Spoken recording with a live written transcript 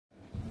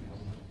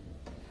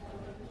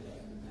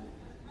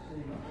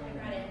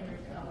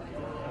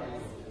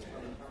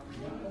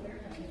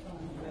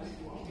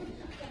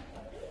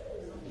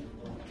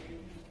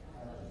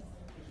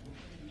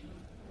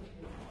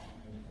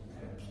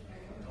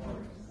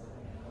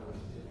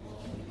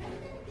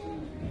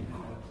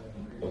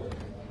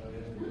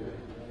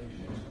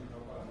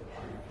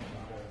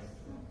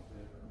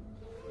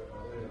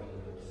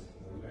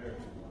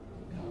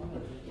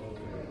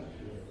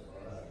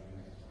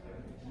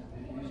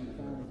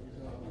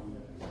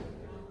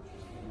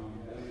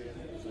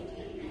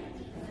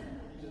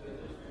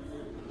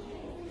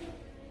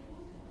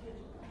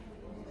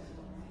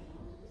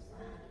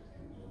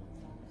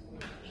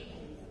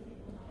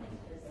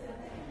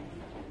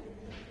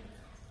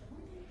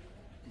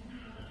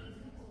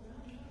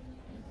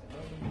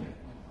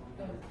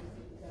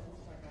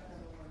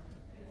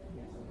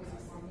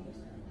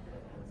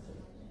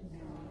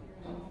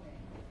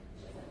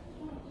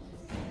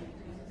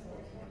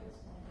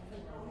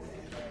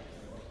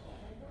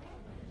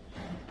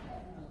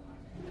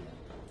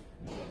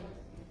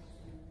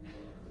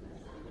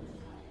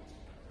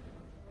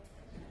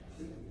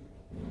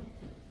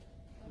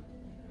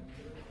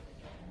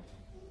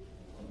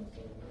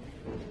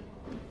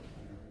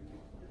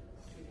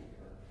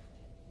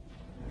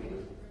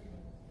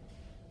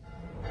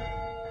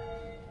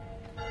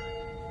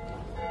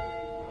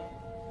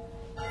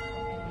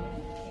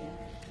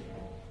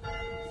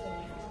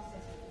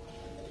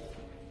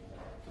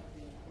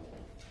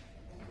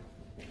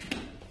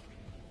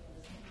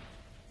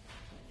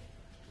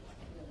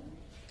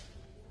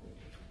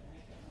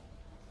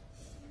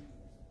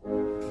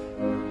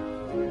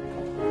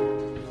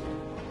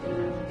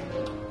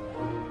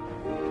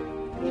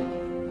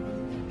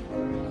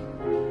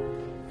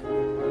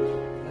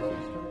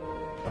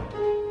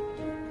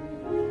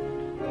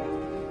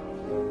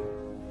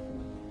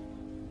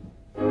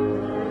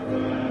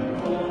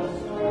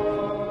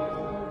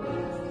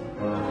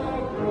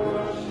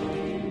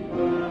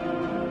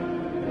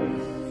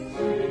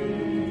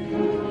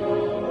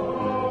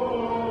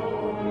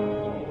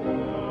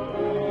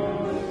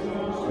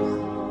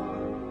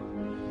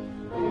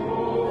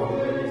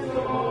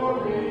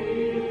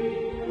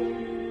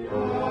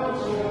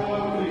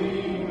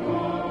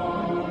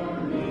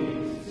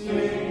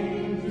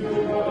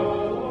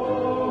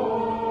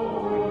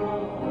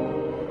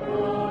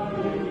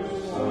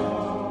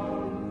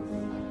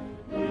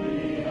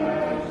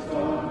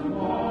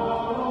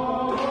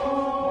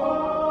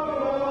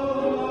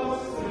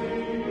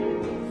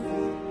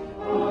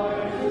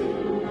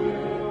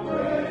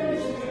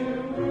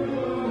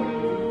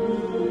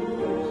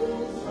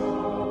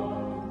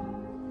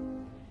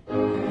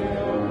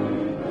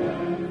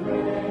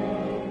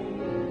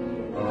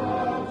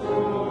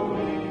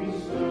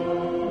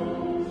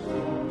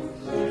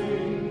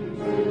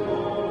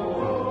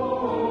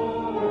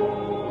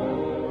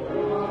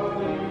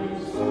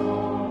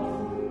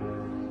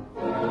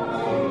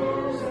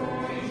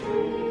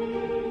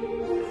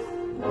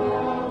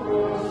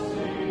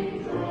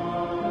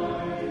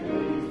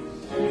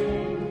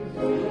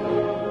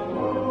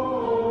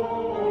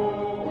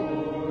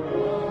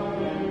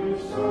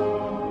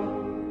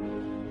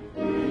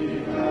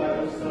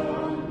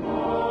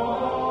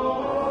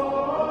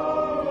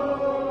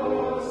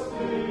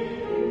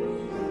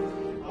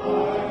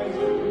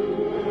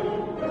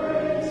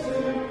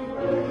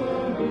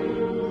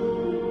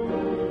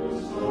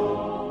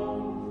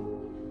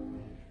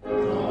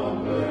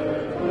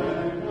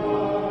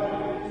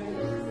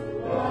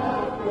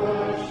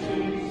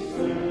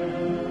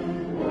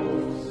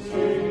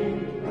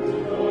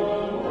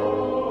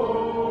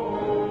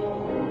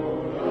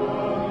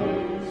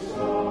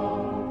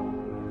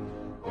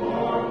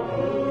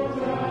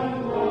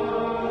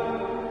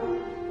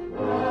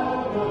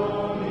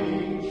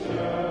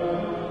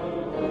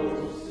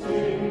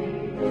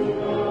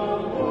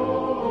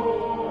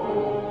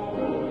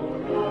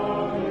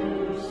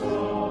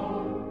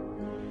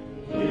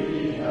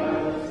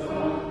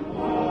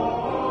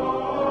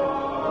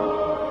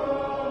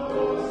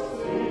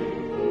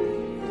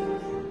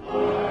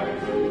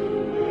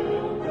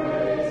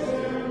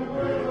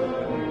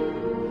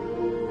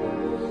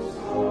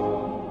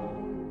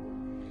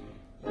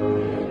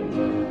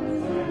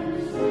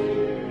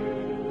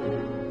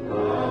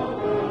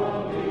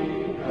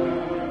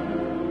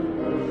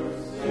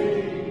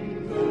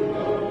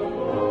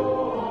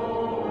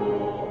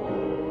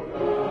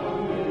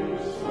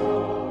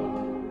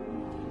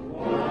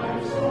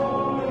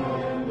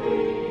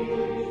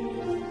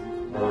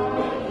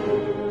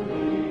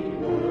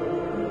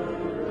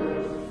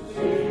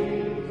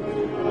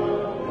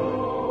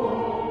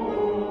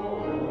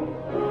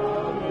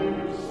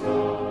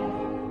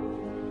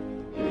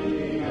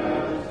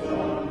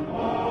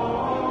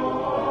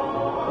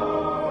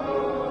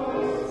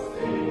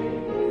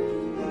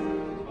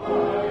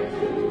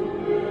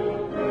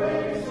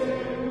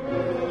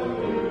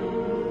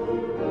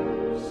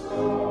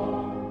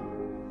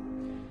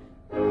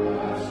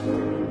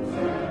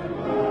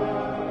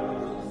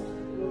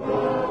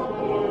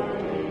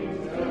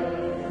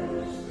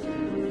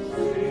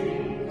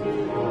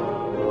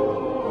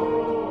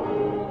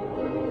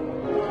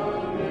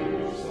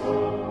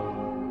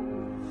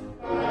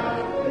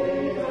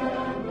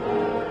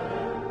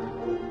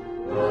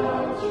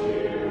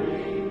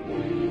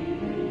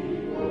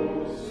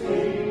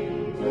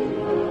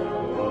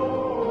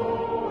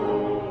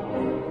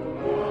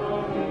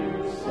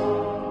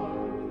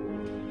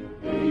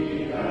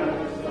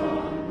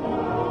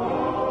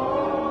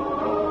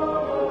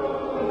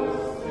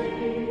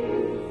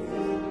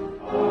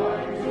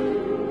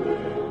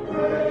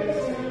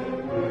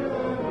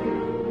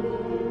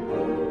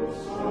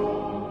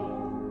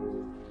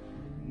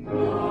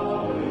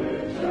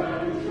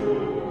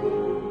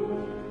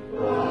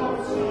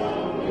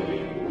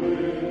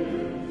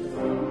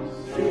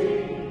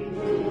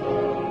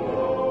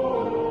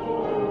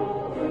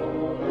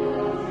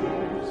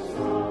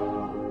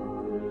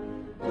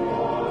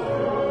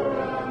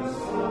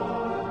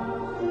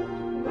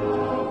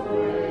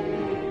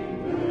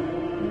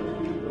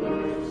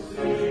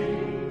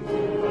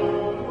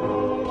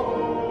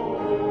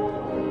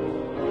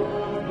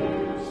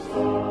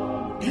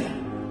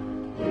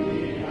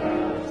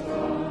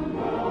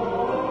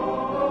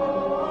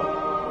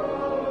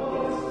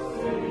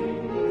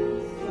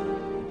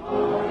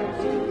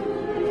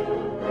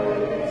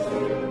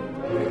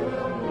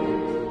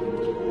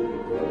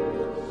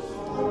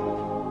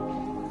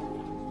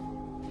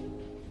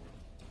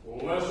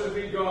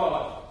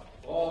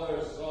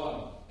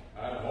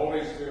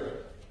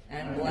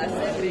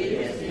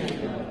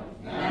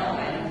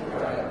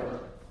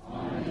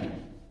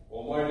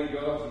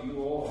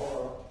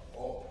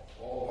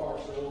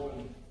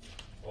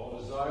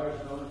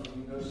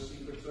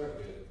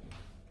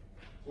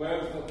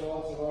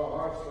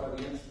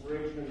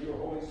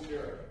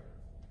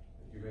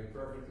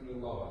perfectly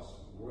love us,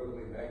 and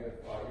worthily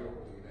magnify your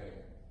holy name,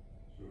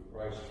 through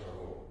Christ our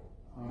Lord.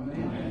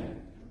 Amen.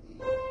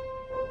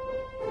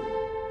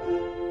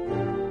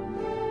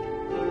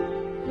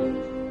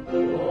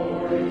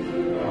 Glory to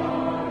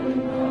God in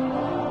the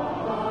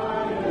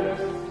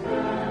highest,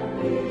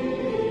 and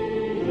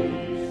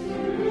peace to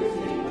his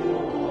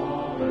people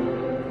on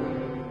earth.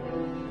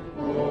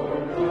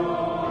 Lord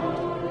God,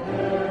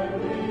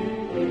 heavenly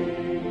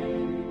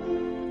King,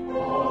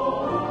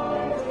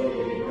 almighty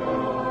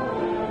God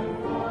and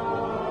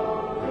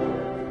Father,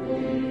 we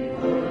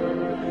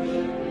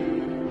worship you,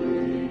 we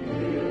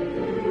give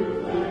you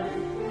thanks,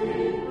 we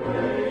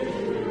praise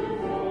you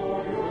for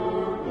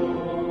your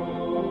glory.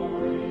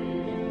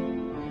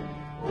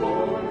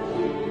 Lord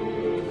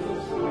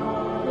Jesus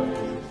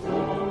Christ,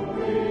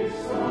 only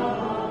Son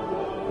of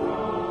the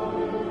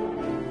Father,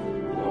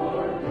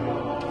 Lord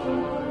God,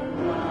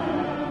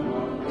 Lamb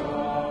of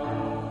God,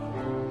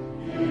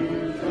 you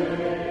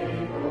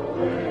take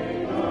away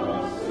the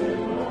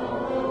sin of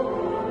the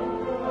world,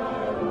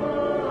 have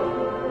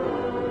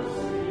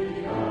mercy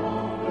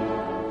on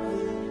us.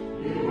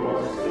 You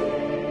are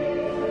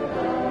seated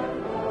at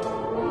the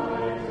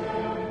right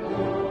hand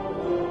of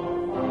the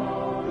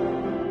Father,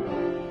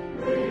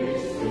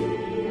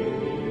 receive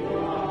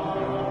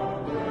our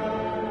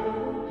prayer.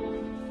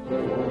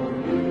 For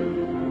you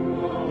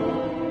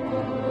alone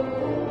are the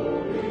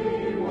Holy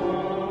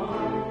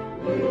One,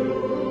 you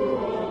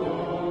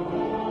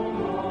alone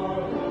are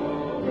the Lord,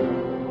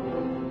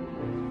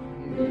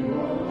 you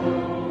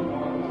alone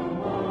are the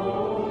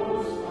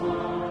Most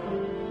High,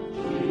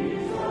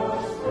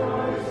 Jesus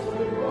Christ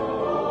with the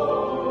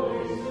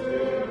Holy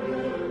Spirit,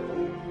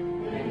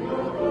 in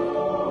the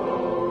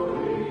glory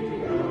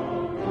of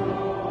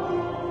God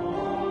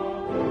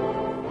the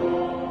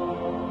Father.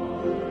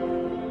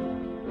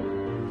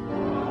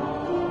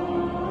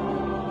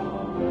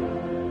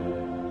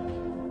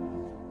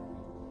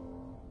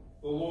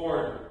 The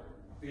Lord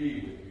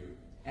be with you.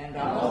 And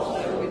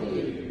also with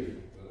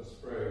you. Let us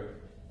pray.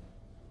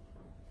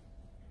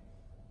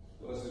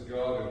 Blessed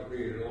God, who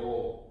created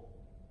all,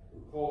 who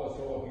call us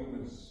all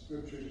human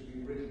scriptures to be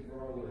written for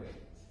our learning.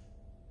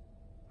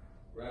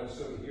 Grant us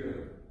so to hear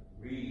them,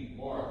 read,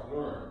 mark,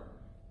 learn,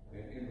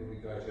 and inwardly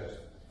digest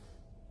them,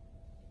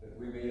 that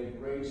we may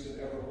embrace and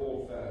ever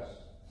hold fast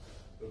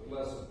the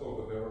blessed hope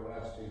of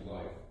everlasting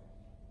life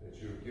that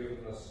you have given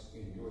us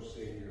in your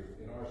Savior,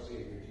 in our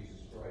Savior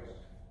Jesus Christ,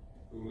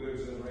 who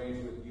lives and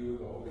reigns with you in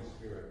the Holy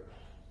Spirit,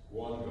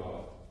 one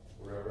God,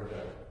 forever and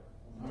ever.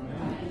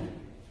 Amen.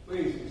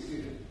 Please be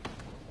seated.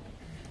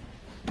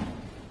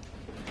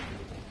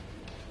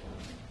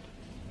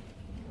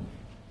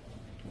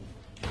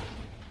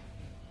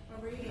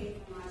 A reading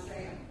from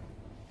Isaiah.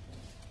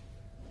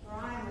 For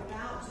I am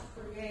about to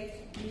create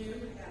new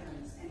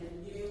heavens and a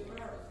new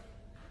earth.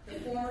 The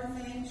former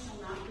things shall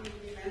not be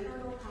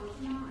remembered or come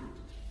to mind.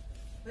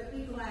 But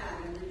be glad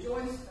and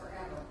rejoice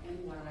forever in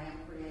what I am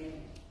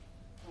creating.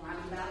 For I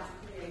am about to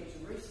create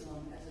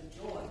Jerusalem as a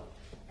joy,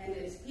 and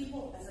its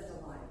people as a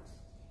delight.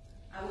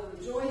 I will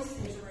rejoice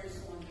in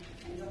Jerusalem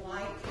and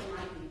delight in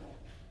my people.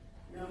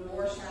 No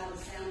more shall the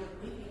sound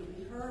of weeping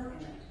be heard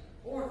in it,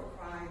 or the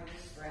cry of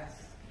distress.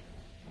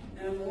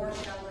 No more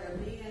shall there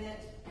be in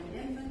it an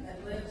infant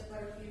that lives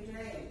but a few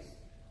days,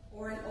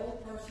 or an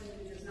old person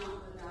who does not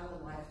live out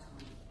a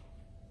lifetime.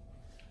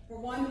 For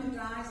one who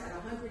dies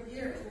at 100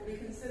 years will be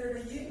considered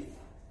a youth,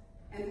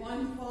 and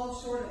one who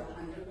falls short of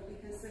 100 will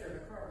be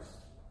considered accursed.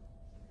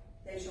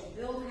 They shall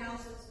build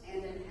houses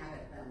and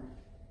inhabit them.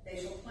 They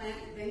shall plant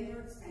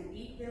vineyards and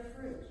eat their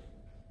fruit.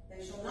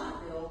 They shall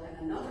not build and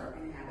another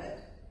inhabit.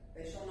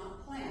 They shall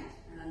not plant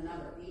and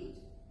another eat.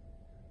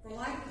 For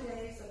like the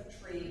days of a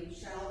tree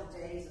shall the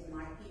days of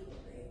my people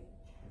be,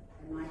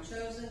 and my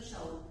chosen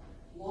shall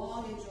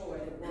long enjoy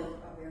the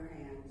work of their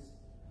hands.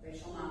 They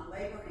shall not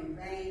labor in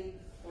vain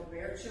or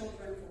bear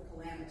children for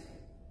calamity.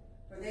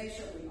 For they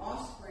shall be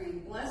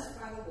offspring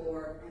blessed by the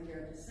Lord, and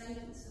their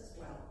descendants as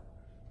well.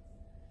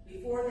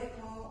 Before they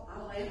call, I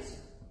will answer.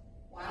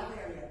 While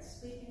they are yet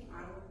speaking,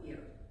 I will hear.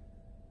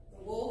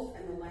 The wolf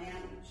and the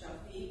lamb shall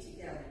feed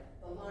together.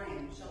 The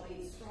lion shall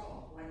eat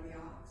straw like the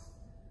ox.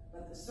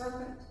 But the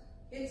serpent,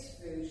 its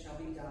food shall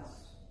be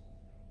dust.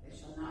 They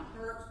shall not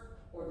hurt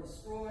or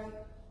destroy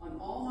on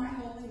all my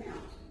holy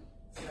mountain,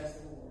 says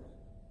the Lord.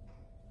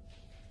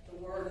 The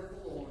word of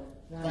the Lord.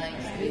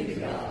 Thanks be to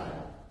God.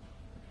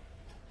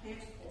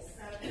 Canticle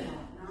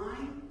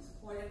 7:9 is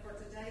appointed for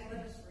today.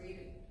 Let us read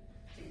it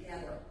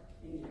together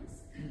in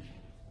unison.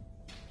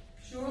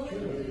 Surely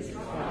it is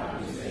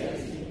God who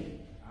saves me.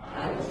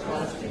 I will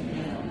trust in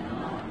him and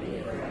not be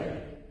afraid.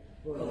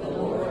 For the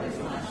Lord is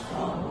my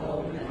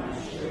stronghold and my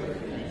sure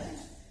defense,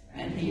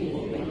 and he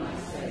will be my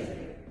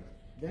Savior.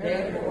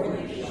 Therefore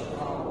you shall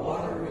draw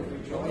water with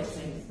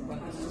rejoicing from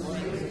the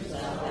springs of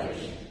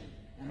salvation.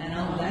 And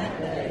on that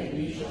day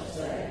you shall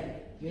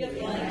say, Give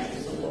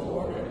thanks to the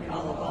Lord and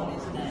call upon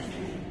his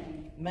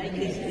name. Make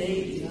his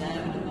deeds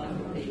known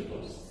among the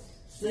peoples.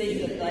 See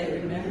that they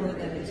remember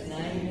that his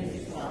name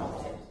is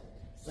exalted.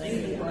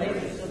 Sing the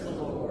praises of the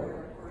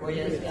Lord, for he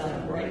has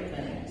done great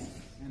things,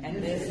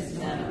 and this is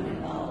known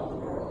in all the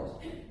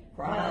world.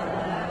 Cry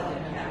aloud,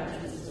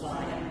 inhabitants of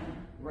Zion,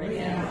 ring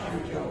out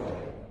your joy,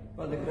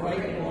 for the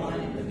great one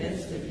in the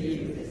midst of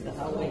you is the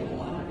Holy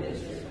One of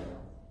Israel.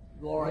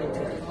 Glory to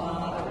the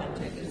Father, and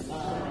to the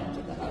Son, and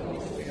to the Holy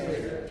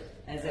Spirit,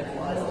 as it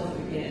was in the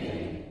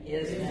beginning,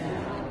 is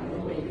now,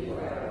 and will be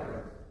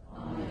forever.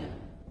 Amen.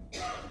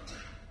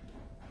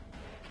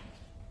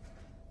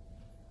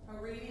 A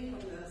reading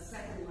from the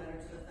second letter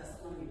to the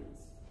Thessalonians.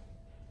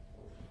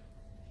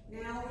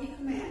 Now we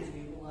command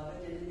you,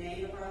 beloved, in the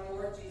name of our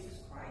Lord Jesus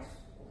Christ,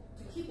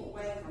 to keep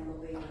away from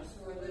believers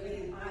who are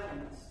living in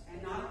idleness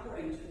and not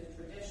according to the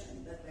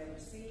tradition that they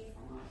received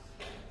from us.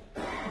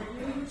 For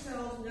you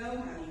yourselves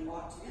know how you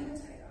ought to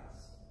imitate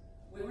us.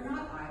 We were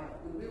not idle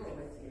when we were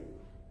with you,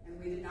 and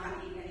we did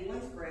not eat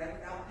anyone's bread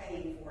without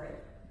paying for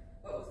it,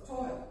 but with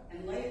toil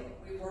and labor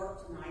we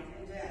worked night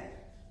and day,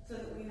 so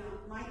that we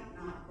might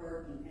not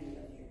burden any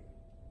of you.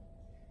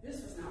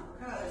 This was not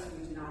because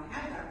we do not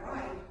have that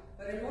right,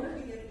 but in order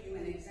to give you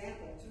an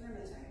example to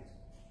imitate.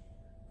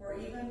 For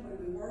even when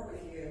we were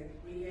with you,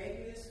 we gave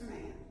you this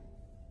command: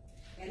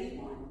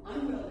 anyone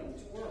unwilling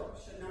to work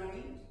should not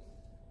eat.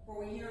 For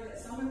we hear that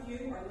some of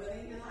you are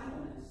living in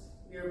idleness,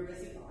 mere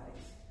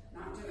busybodies,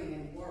 not doing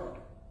any work.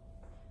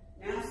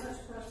 Now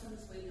such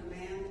persons we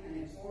command and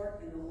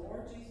exhort in the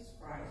Lord Jesus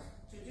Christ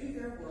to do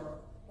their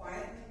work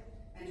quietly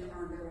and to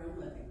earn their own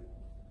living.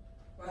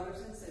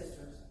 Brothers and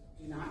sisters,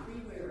 do not be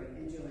weary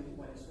in doing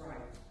what is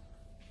right.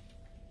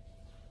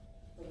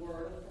 The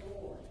word of the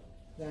Lord.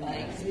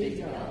 Thanks be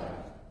to God.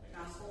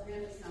 Gospel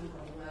hymn is number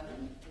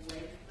 11, The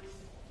Way to My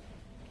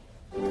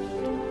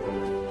Soul.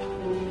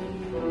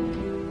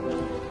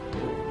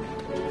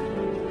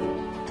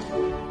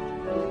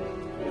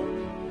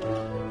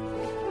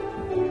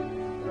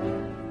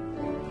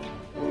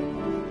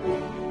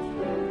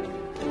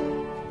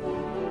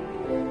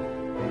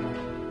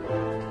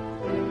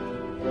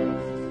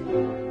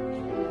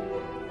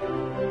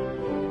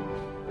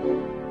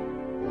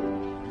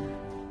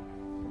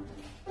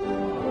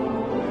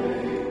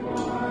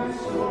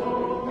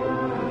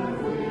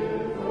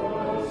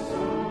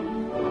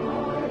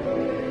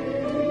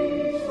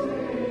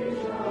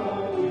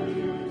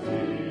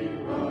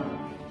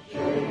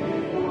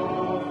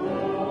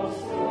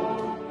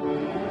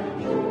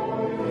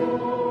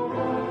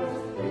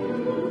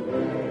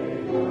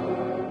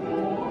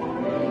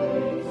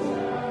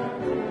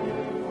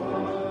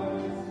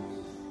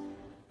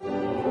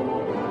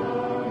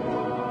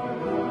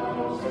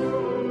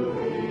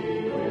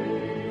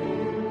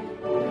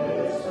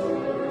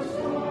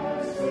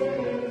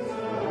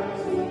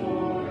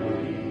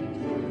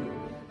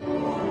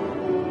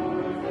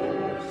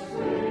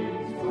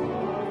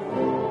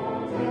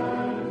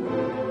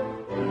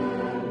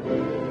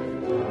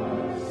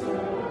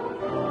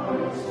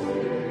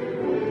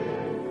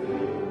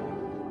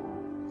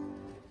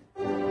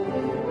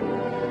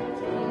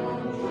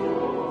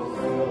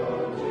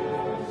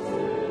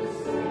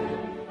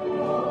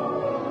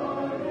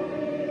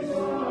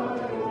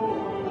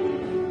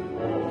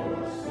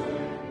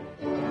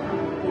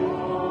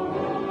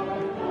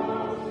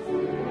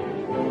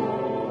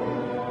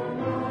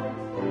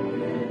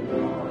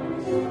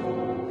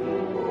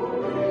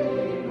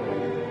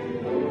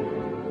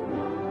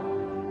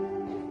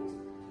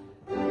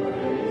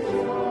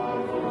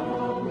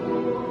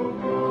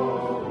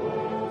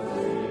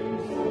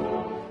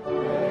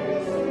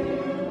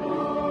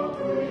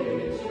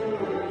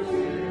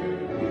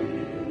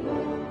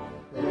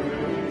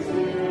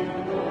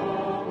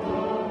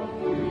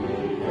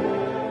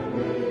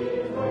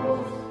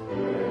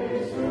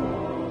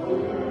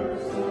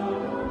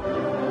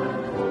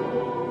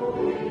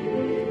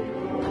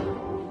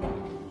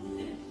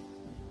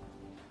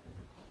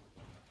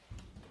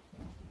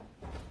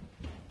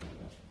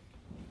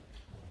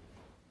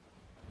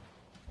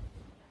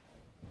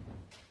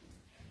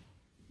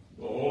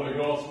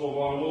 Of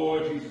our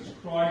Lord Jesus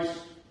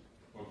Christ,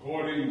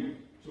 according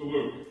to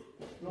Luke.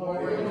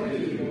 Glory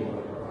to you,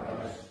 Lord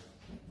Christ.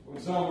 When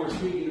some were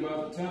speaking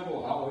about the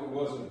temple, how it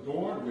was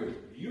adorned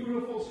with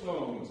beautiful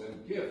stones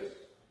and gifts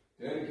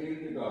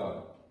dedicated to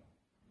God,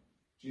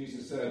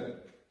 Jesus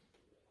said,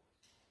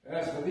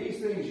 "As for these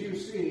things you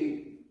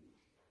see,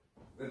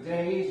 the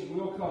days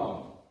will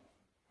come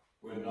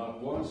when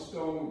not one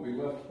stone will be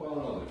left upon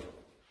another.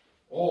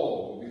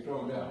 All will be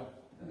thrown down."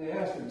 And they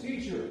asked him,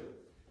 "Teacher,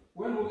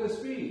 when will this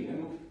be?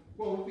 And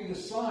what will be the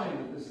sign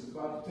that this is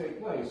about to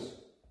take place?"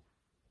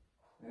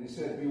 And he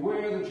said,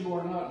 "Beware that you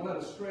are not led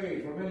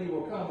astray, for many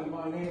will come in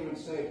my name and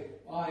say,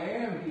 'I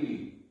am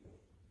he.'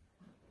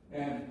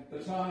 And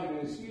the time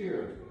is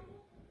here.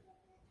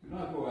 Do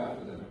not go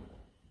after them.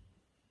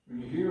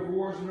 When you hear of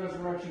wars and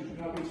resurrections,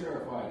 do not be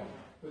terrified,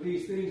 for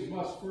these things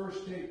must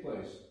first take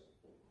place.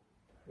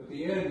 But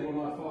the end will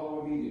not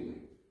follow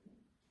immediately."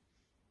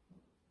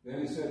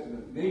 Then he said to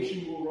them,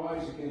 "Nation will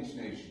rise against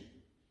nation,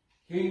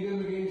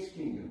 kingdom against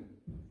kingdom.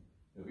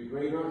 There'll be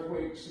great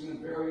earthquakes and in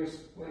various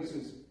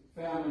places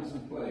famines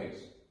and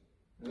plagues.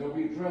 And there'll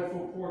be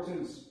dreadful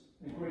portents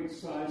and great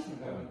signs from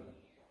heaven.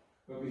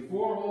 But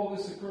before all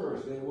this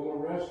occurs, they will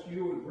arrest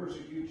you and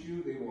persecute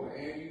you. They will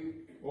hand you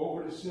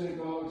over to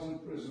synagogues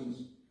and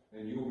prisons,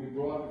 and you will be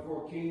brought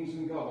before kings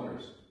and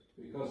governors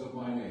because of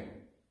my name.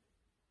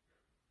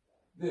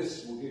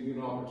 This will give you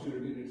an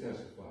opportunity to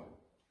testify.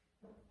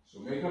 So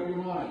make up your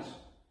minds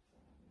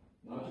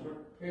not to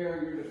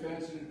prepare your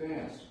defense in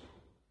advance.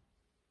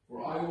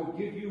 For I will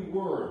give you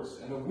words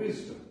and a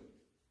wisdom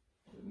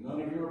that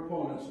none of your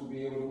opponents will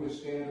be able to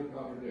withstand or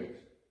contradict.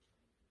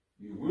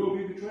 You will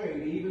be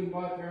betrayed even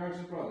by parents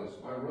and brothers,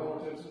 by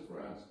relatives and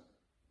friends,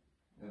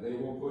 and they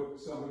will put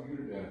some of you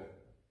to death.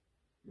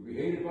 You'll be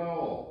hated by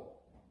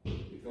all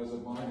because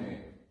of my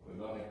name, but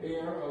not a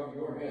hair of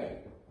your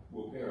head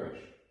will perish.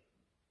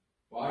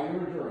 By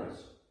your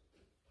endurance,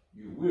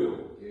 you will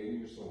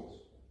gain your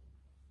souls.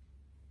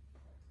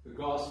 The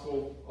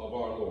Gospel of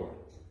our Lord.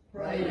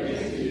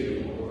 Praise to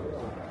you, Lord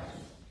Christ.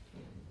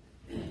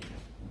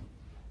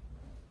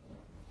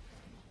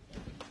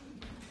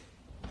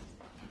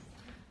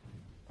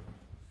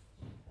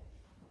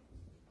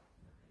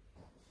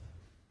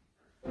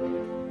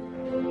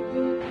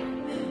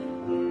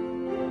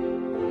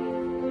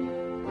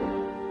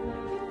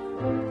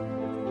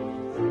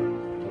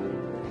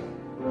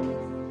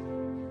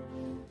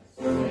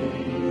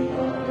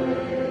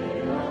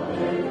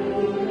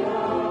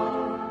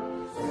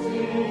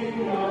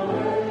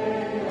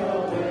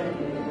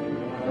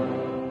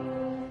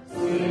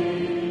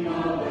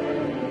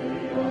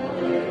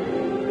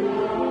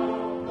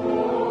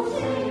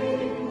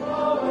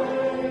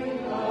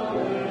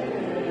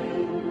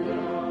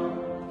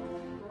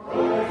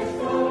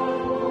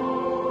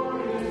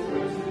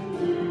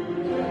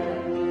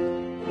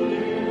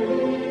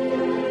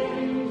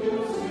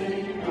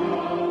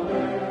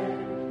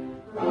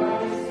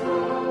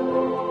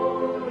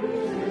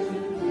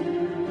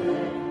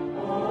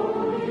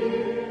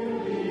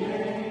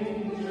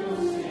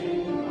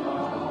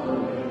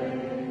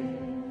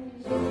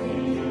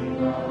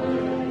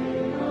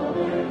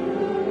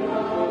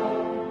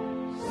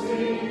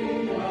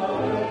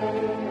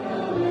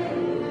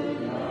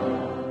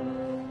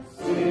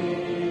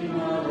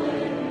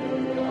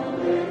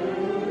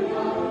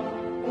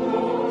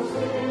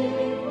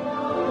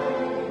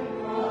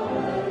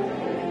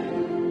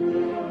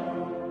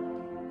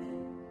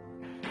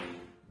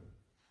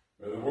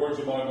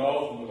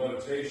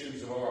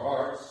 Of our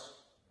hearts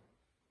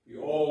be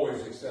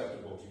always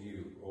acceptable to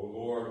you, O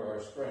Lord,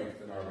 our strength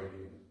and our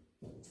Redeemer.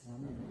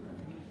 Amen.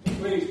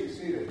 Please be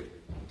seated.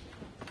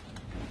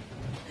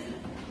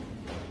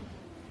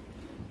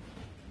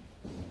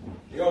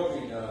 The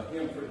opening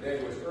hymn for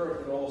today was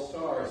Earth and All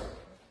Stars,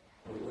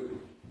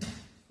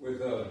 with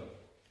the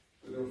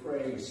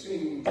refrain,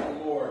 Sing to the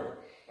Lord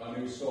a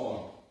new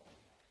song.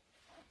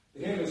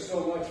 The hymn is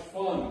so much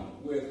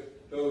fun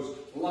with those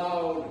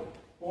loud,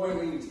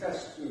 boiling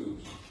test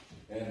tubes,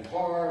 and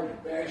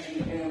hard,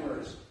 bashing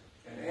hammers,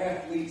 and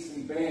athletes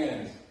and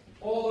bands.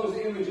 All those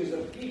images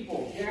of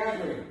people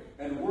gathering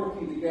and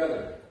working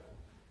together.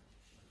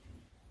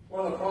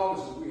 One of the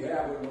problems we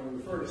have when we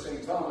refer to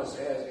St. Thomas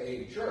as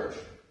a church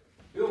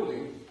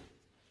building,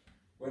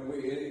 when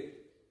it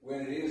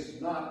is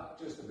not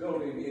just a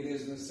building, it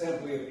is an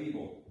assembly of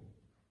people.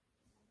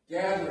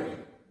 Gathering,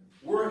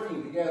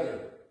 working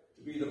together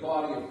to be the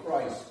body of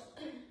Christ,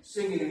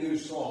 singing a new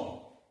song.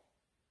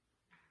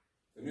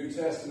 The New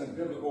Testament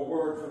biblical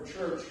word for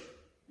church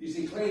is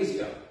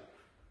ecclesia,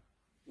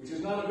 which is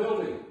not a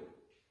building.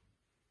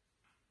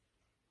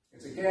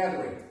 It's a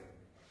gathering.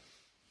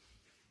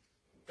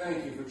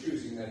 Thank you for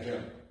choosing that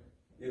hymn.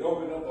 It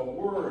opened up the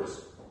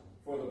words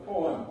for the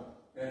poem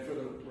and for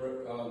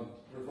the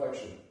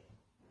reflection.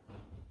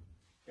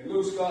 In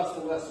Luke's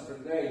gospel lesson for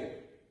today,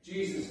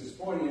 Jesus is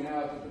pointing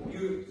out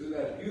to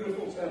that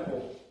beautiful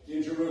temple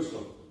in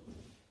Jerusalem.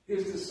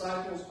 His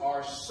disciples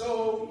are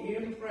so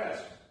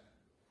impressed.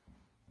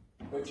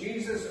 But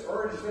Jesus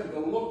urged them to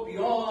look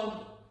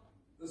beyond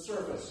the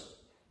surface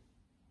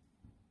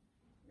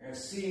and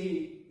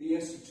see the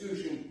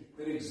institution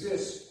that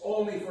exists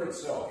only for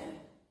itself.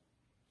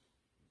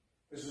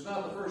 This was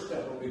not the first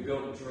temple to be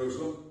built in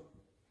Jerusalem.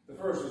 The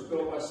first was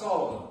built by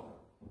Solomon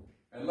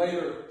and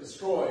later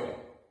destroyed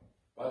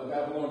by the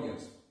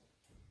Babylonians.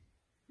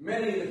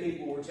 Many of the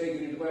people were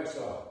taken into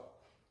exile.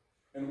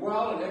 And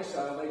while in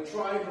exile, they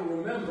tried to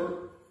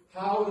remember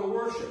how to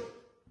worship.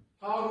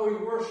 How do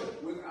we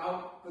worship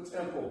without the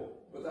temple,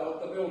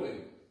 without the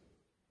building?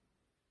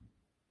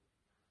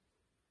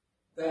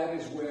 That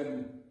is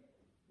when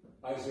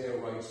Isaiah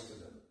writes to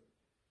them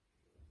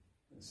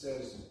and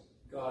says,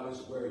 God is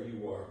where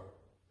you are.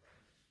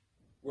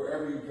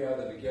 Wherever you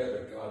gather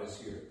together, God is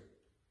here.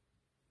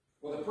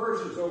 Well, the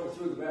Persians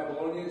overthrew the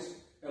Babylonians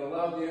and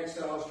allowed the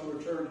exiles to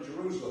return to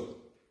Jerusalem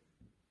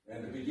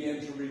and to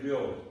begin to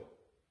rebuild.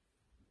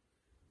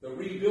 The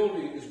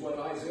rebuilding is what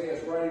Isaiah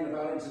is writing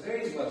about in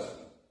today's lesson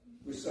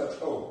with such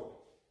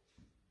hope.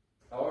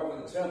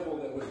 However, the temple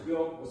that was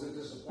built was a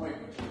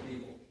disappointment to the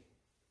people.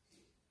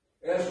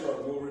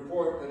 Ezra will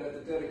report that at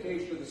the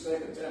dedication of the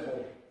second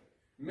temple,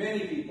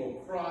 many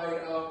people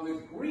cried out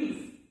with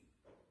grief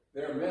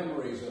their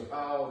memories of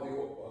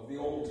the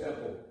old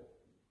temple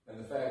and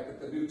the fact that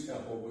the new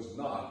temple was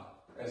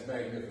not as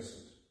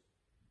magnificent.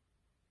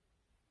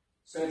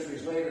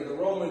 Centuries later, the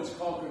Romans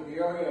conquered the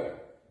area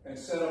and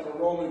set up a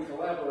Roman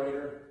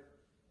collaborator,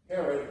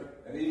 Herod,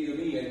 an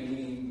Idumean,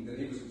 meaning that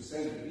he was a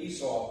descendant of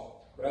Esau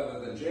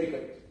rather than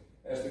Jacob,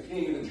 as the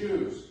king of the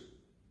Jews.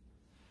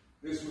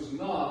 This was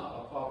not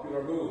a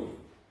popular move,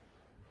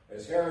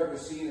 as Herod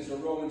was seen as a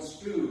Roman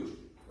stooge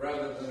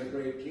rather than a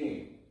great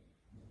king.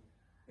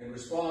 In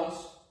response,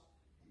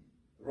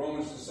 the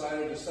Romans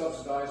decided to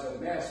subsidize a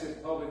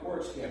massive public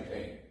works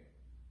campaign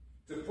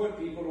to put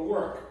people to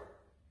work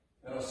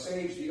and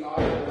assuage the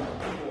ire of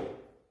the people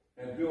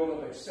and build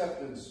up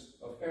acceptance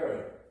of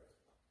Herod.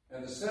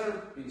 And the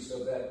centerpiece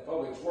of that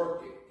public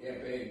work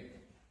campaign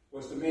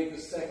was to make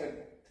the Second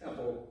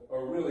Temple a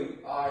really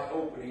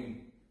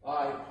eye-opening,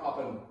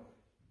 eye-popping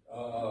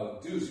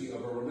doozy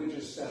of a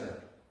religious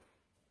center.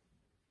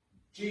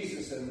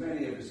 Jesus and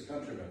many of his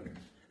countrymen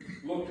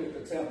looked at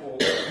the temple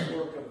as a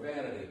work of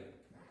vanity,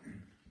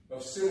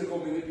 of cynical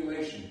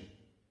manipulation,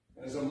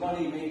 and as a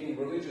money-making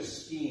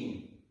religious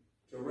scheme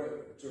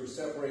to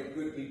separate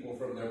good people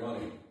from their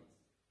money,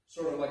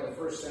 sort of like a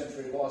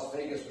first-century Las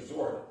Vegas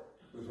resort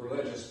with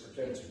religious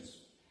pretensions.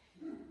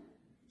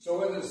 So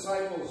when the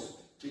disciples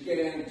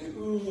began to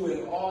ooh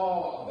and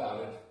awe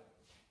about it,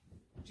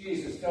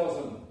 Jesus tells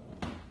them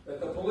that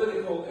the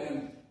political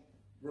and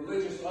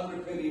religious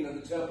underpinning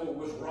of the temple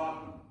was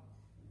rotten,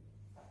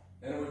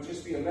 and it would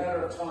just be a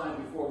matter of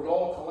time before it would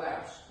all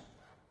collapse.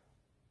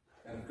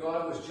 And if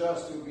God was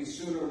just, it would be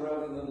sooner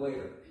rather than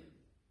later.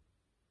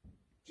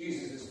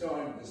 Jesus is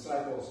telling the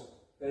disciples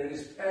that it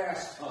is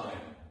past time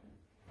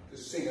to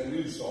sing a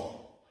new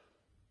song.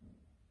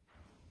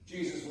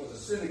 Jesus was a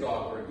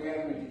synagogue or a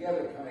gathering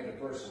together kind of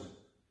person,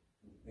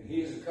 and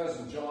he and his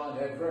cousin John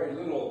had very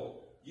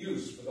little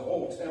use for the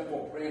whole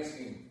temple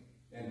prancing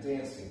and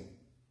dancing.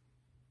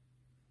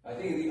 I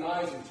think in the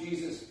eyes of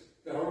Jesus,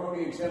 the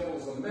Herodian temple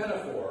is a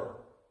metaphor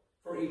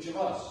for each of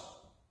us.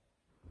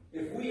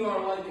 If we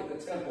are like at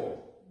the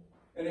temple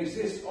and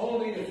exist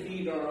only to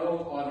feed on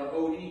our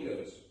own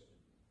egos,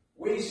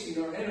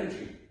 wasting our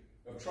energy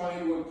of trying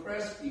to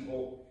impress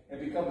people and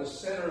become the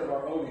center of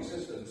our own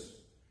existence,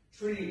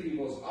 treating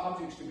people as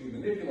objects to be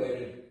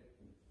manipulated,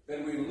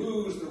 then we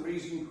lose the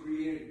reason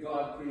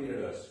God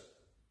created us,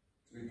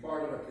 to be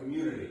part of a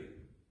community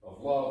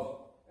of love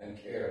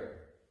and care.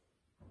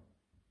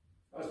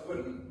 I was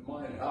putting in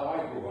mind how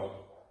I grew up.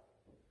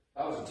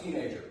 I was a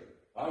teenager.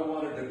 I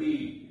wanted to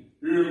be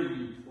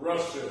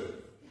impressive.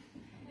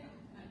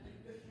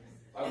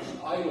 I was an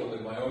idol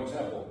in my own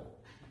temple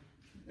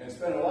and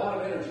spent a lot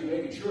of energy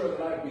making sure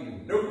that I'd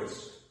be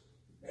noticed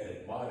and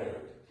admired.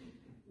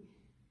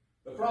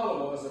 The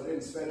problem was I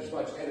didn't spend as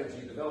much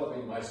energy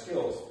developing my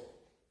skills.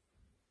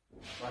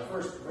 My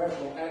first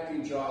professional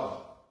acting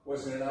job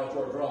was in an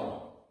outdoor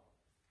drama.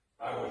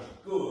 I was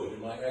good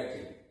in my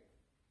acting.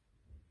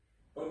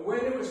 But when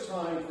it was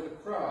time for the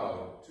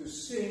crowd to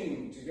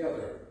sing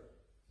together,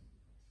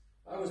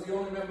 I was the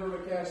only member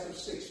of a cast of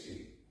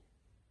 60,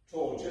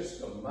 told just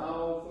to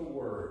mouth the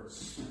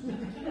words,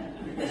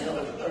 because I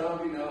was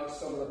rounding out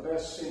some of the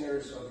best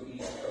singers of the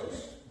East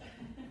Coast.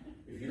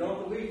 If you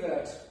don't believe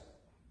that,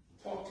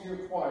 talk to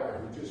your choir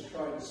who just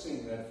tried to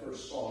sing that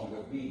first song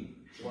with me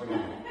joining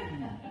me.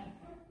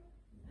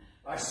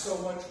 I so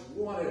much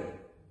wanted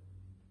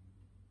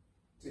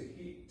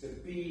to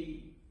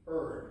be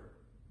heard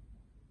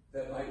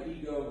that my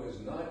ego was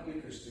not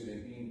interested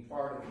in being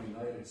part of a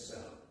united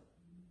sound.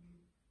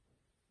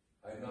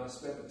 I had not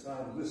spent the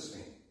time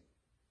listening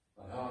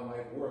on how I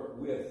might work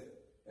with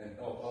and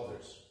help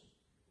others.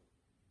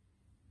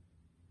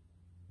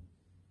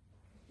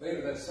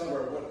 Later that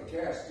summer, what the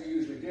cast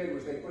usually did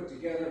was they put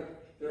together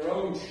their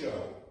own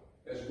show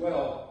as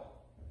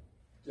well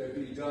to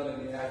be done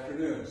in the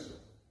afternoons.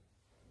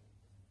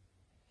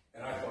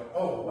 And I thought,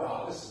 oh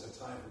wow, this is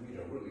the time for me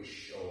to really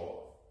show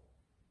off.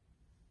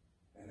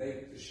 And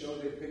the show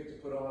they picked to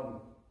put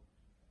on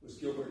was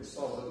Gilbert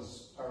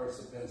Sullivan's Pirates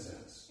of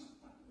Penzance.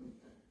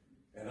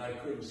 And I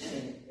couldn't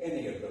sing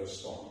any of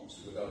those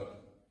songs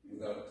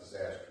without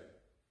disaster.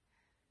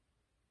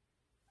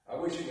 I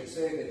wish I could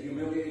say that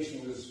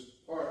humiliation was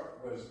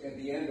at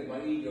the end of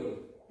my ego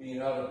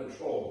being out of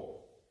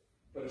control,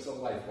 but it's a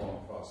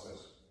lifelong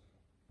process.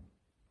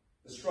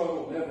 The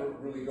struggle never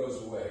really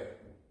goes away.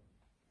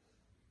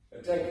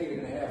 A decade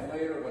and a half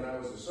later, when I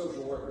was a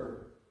social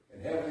worker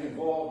and heavily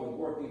involved with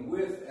working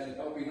with and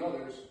helping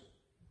others,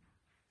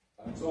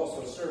 I was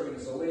also serving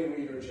as a lay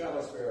reader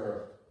chalice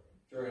bearer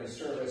during a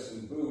service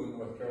in Boone,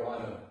 North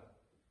Carolina,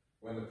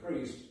 when the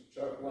priest,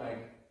 Chuck Blank,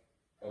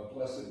 of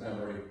blessed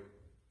memory,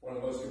 one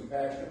of the most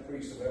compassionate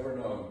priests I've ever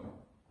known,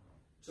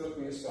 took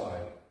me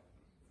aside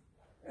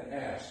and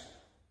asked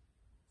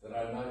that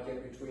I not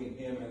get between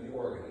him and the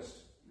organist,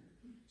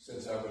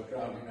 since I was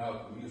drowning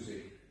out the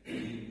music he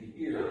needed to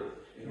hear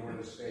in order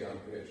to stay on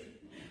pitch.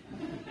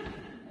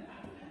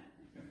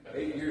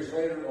 8 years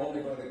later,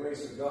 only by the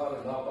grace of God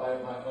and not by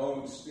my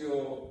own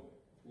still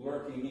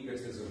lurking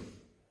egotism,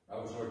 I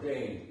was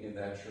ordained in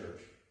that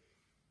church.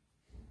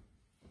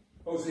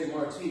 Jose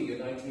Marti, a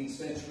 19th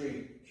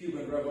century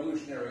Cuban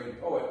revolutionary and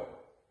poet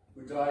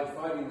who died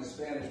fighting the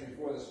Spanish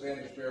before the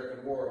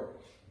Spanish-American War,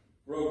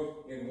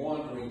 wrote in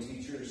Wandering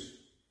Teachers,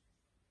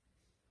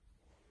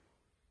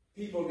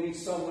 "People need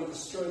someone to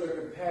stir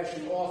their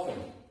compassion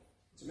often,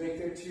 to make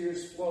their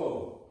tears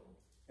flow,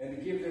 and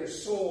to give their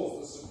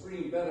souls the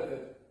supreme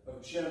benefit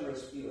of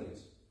generous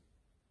feelings.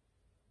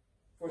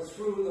 For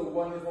through the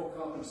wonderful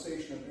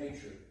compensation of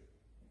nature,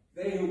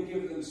 they who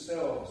give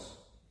themselves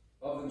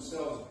of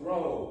themselves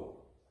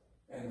grow,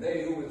 and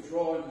they who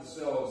withdraw into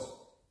themselves,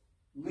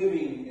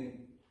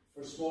 living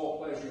for small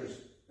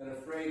pleasures and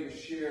afraid to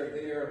share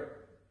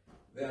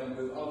them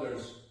with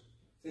others,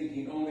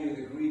 thinking only of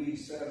the greedy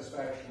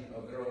satisfaction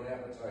of their own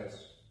appetites,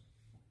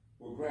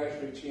 will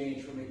gradually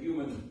change from a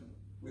human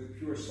with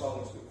pure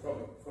solitude,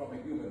 from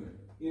a human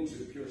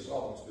into pure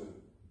solitude,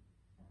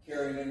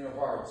 carrying in their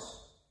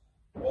hearts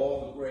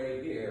all the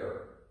gray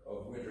hair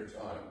of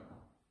wintertime.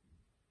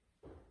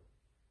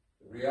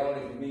 The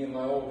reality for me in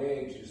my old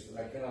age is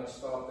that I cannot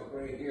stop the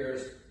gray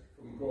hairs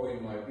from growing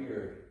in my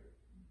beard,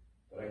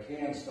 but I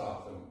can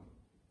stop them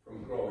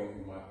from growing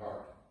in my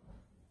heart.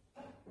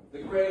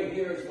 The gray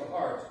hairs of the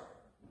heart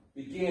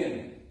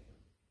begin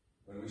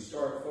when we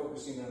start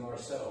focusing on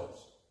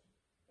ourselves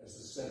as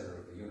the center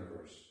of the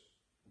universe.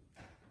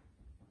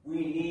 We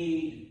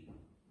need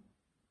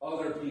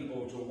other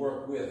people to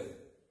work with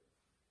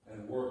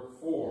and work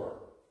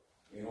for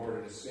in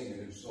order to sing a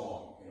new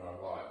song in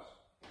our lives.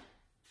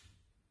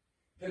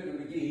 Pittman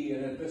McGee,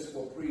 an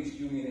Episcopal priest,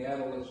 Union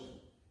analyst,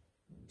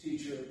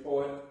 teacher,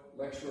 poet,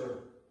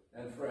 lecturer,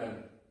 and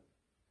friend,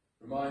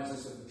 reminds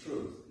us of the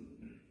truth.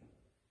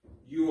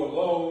 You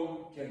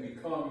alone can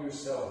become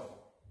yourself,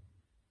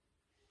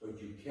 but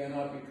you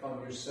cannot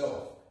become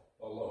yourself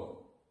alone.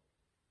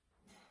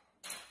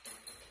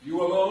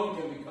 You alone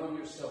can become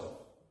yourself,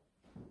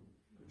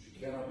 but you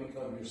cannot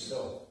become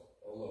yourself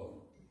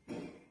alone.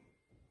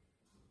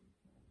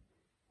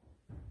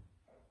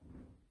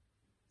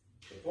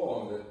 The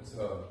poem that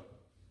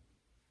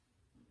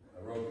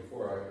I wrote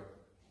before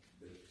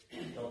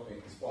that helped me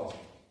is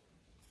possible.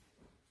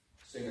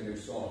 Sing a new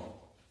song.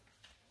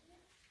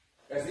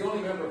 As the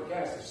only member of a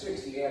cast of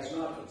 60 asked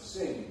not to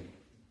sing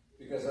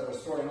because I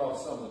was throwing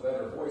off some of the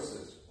better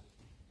voices,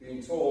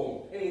 being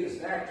told paid as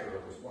an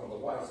actor was one of the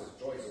wisest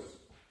choices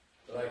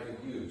that I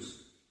could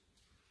use,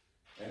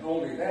 and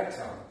only that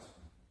talent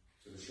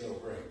to the show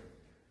bring.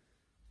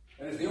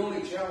 And as the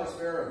only chalice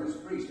bearer whose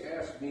priest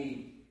asked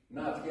me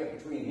not to get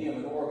between him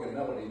and organ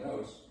melody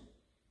notes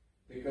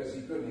because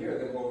he couldn't hear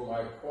them over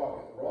my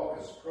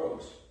raucous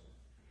croaks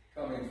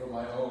coming from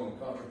my own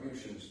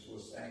contributions to a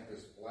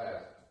sanctus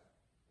blast.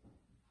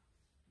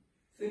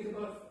 Think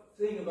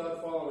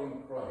about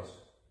following Christ.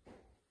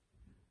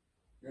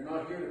 You're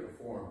not here to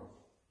perform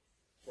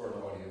for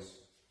an audience,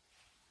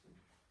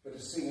 but to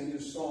sing a new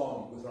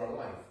song with our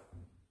life.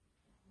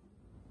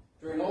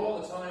 During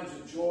all the times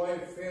of joy,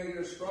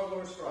 failure, struggle,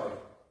 or strife,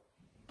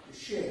 to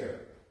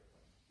share,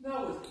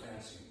 not with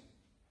passing,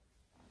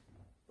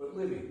 but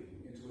living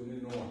into a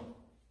new norm.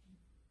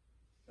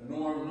 A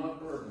norm not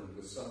burdened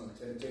with some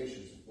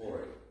temptations of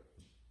glory,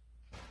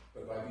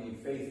 but by being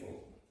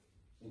faithful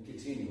in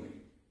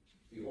continuing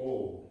the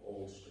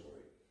old story.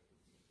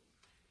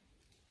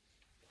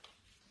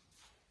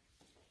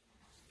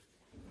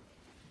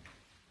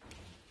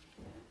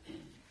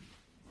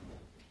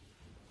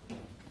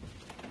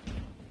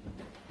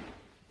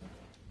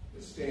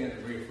 Let's stand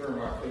and reaffirm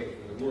our faith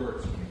with the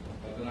words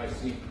of the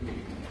Nicene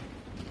Creed.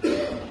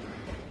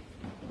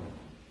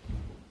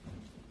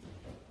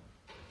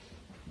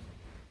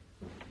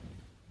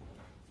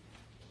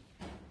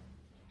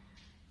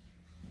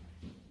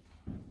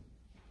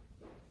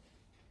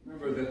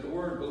 Remember that the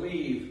word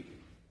believe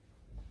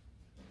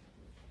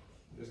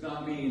does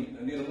not mean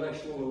an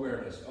intellectual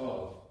awareness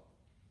of,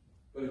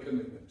 but a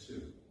commitment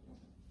to.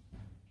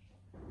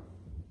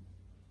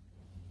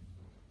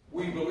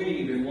 We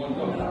believe in one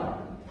God,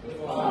 the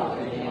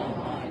Father, the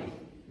Almighty,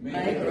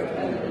 maker of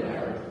heaven and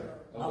earth,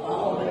 of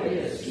all that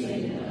is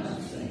seen and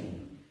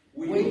unseen.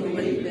 We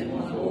believe in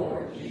one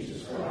Lord,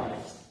 Jesus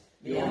Christ,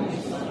 the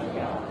only Son of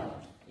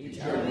God,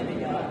 eternally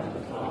begotten of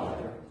the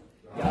Father,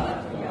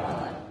 God from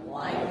God,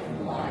 light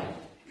from light,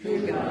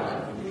 true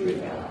God from true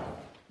God,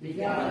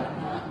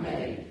 begotten, not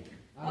made,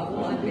 of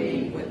one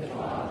being with the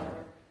Father.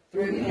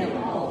 Through him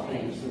all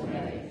things were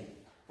made.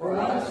 For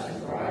us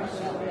and for our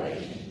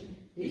salvation,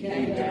 he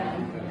came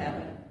down from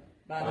heaven.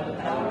 By the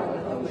power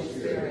of the Holy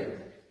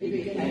Spirit, he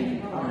became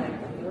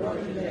incarnate of the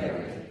Virgin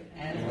Mary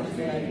and was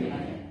made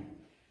man.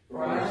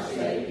 For our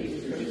sake he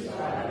was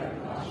crucified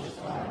under Pontius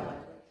Pilate.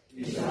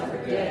 He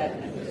suffered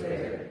death and was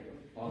buried.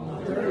 On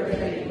the third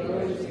day he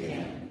rose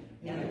again,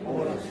 in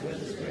accordance with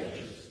the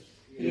Scriptures.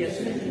 He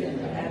ascended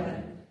into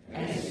heaven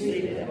and is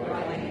seated at the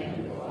right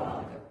hand of the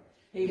Father.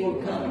 He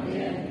will come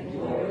again in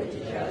glory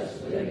to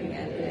judge the living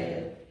and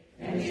dead,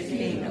 and his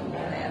kingdom will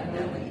have no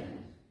end.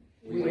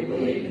 We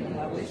believe in the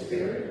Holy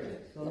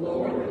Spirit, the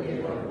Lord,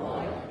 giver of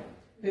life,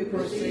 who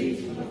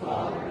proceeds from the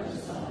Father and the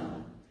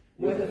Son.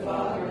 With the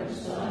Father and the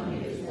Son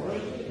he is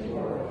worshipped and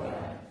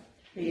glorified.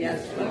 He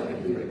has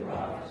spoken through the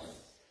prophets.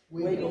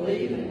 We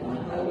believe in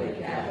one holy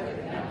Catholic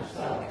and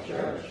Apostolic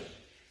Church.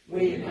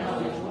 We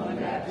acknowledge one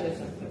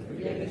baptism for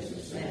forgiveness of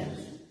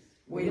sins.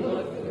 We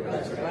look for the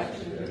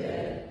resurrection of the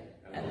dead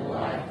and the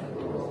life of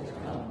the world to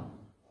come.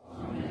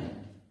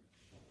 Amen.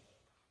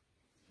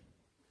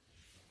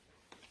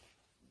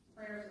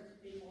 Prayers of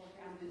the people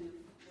are found in the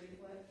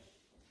leaflet.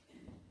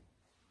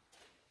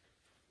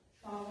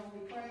 Father,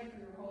 we pray for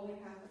your holy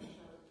Catholic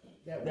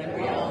Church, That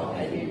we all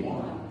may be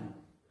one.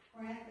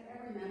 grant that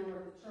every member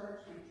of the church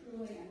may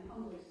truly and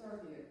humbly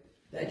serve you.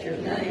 That your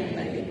name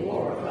may be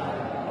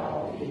glorified by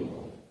all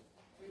people.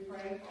 We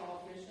pray for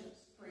all bishops,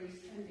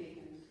 priests, and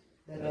deacons.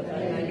 That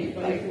they may be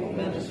faithful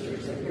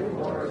ministers of your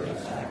word and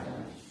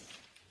sacraments.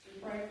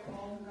 We pray for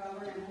all who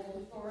govern and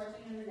hold authority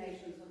in the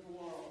nations of the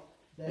world.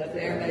 That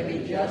there may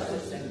be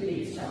justice and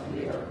peace on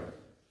the earth.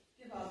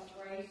 Give us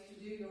grace to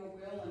do your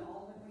will in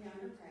all that we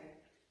undertake.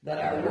 That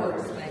our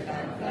works may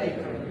find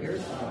favor in your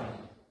sight.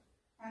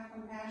 Have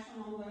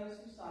compassion on those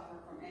who suffer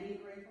from any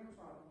grief or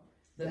trouble.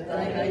 That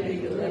they may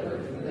be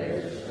delivered from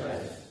their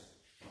distress.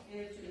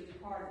 Give to the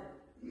departed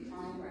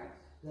eternal rest.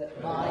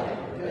 That light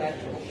and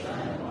perpetual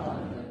shine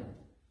upon them.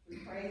 We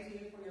praise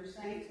you for your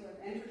saints who have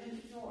entered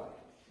into joy.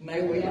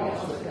 May we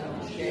also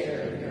come and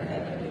share in your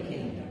heavenly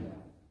kingdom.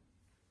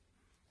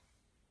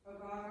 O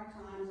God, our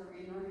times are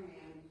in your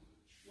hand.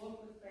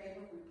 Look with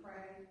favor, we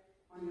pray,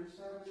 on your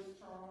servants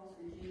Charles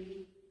and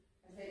Jean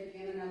as they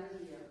begin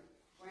another year.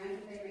 Grant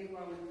that they may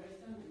grow in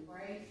wisdom and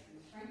grace and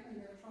strengthen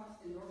their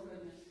trust in your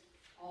goodness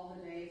all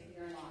the days of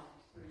their lives.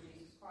 Through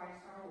Jesus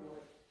Christ our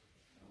Lord.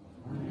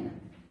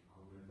 Amen.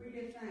 We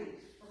give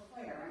thanks for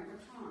Claire and for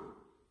Tom,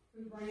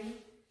 who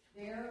bring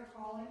their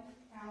calling,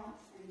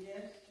 talents, and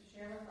gifts to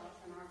share with us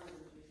in our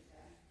liturgy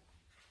today.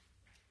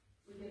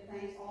 We give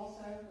thanks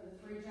also for the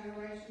 3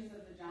 generations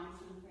of the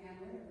Johnson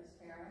family of this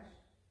parish,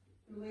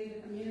 who lead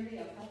a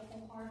community of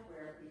helpful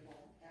hardware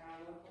people at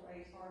our local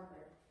Ace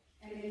Hardware,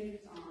 and in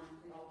whose honor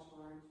the altar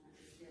arrangement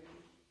is given.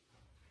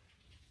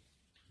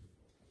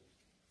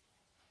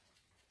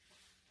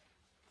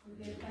 We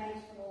give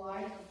thanks for the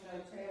life of Joe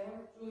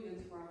Taylor,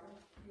 Julian's brother,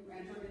 who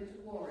entered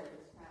into glory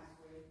this past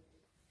week.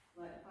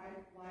 Let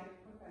light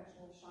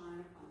perpetual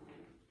shine upon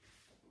him.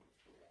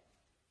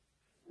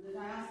 In the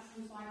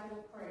diocesan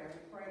cycle of prayer,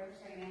 we pray for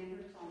St.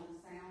 Andrews on the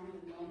Sound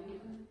in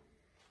Wilmington,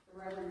 the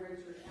Reverend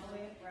Richard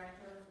Elliott,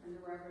 Rector, and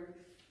the Reverend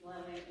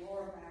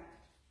Laura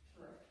Back,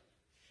 Church.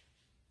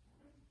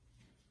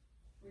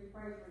 We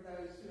pray for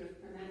those who have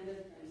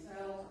commended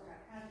themselves or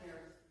have had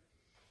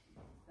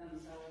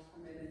themselves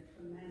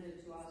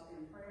commended to us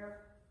in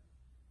prayer.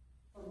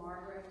 For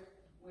Margaret,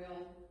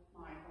 Will,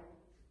 Michael,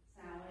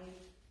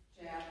 Sally,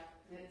 Jeff,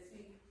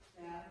 Mitzi,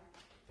 Beth,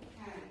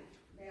 Patty,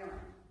 Baron,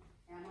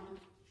 Emma,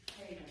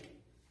 Hayden,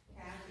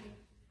 Kathy,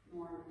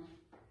 Norman,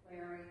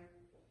 Larry,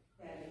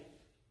 Betty,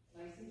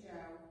 Lacey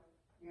Joe,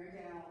 Mary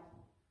Dell,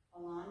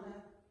 Alonda,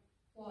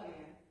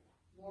 Claudia,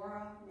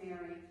 Laura,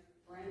 Mary,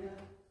 Brenda,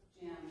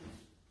 Jim,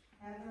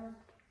 Heather,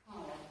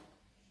 Paula,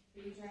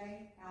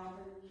 BJ,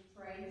 Alvin,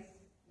 Trace,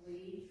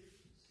 Lee,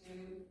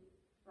 Sue,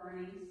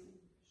 Bernice,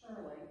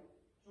 Shirley,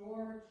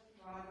 George,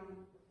 Rodney,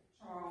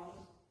 Charles,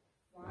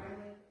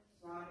 Riley,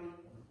 Robbie,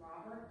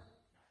 Robert,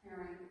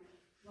 Karen,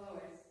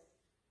 Lois,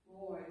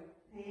 Lloyd,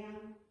 Pam,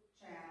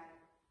 Chad,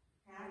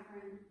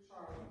 Catherine,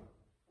 Charlie,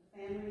 the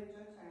family of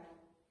Joe Taylor,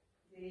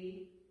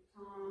 Dee,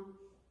 Tom,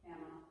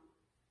 Emma,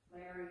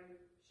 Larry,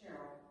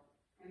 Cheryl,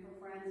 and for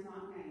friends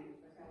not named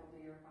but held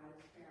dear by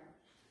this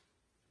parish.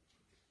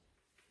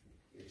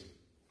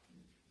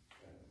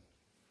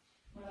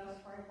 Let us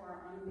pray for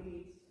our own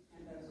needs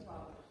and those of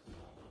others.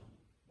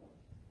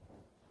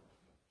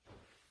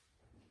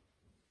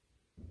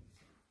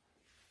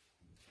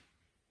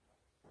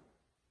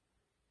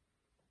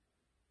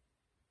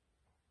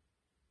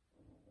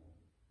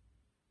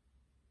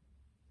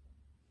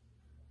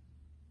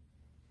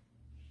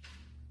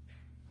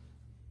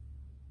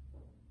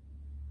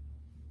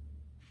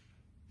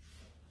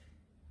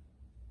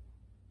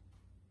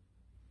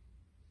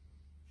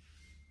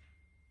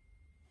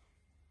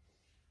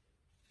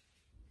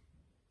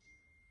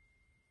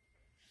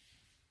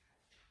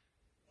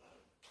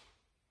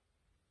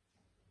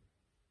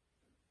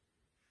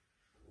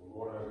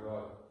 Lord our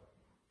God,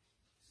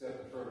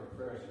 accept the fervent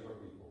prayers of your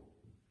people.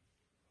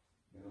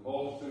 In the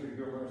multitude of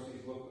your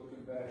mercies, look with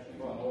compassion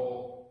upon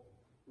all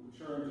who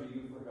turn to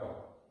you for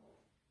help.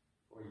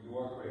 For you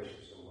are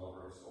gracious, O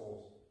lover of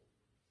souls.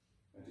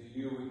 And to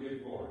you we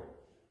give glory,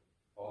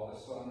 all the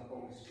Son and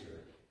Holy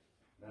Spirit,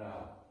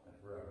 now and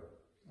forever.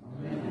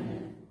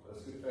 Amen. Let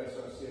us confess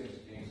our sins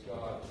against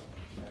God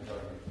and our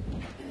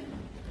neighbor.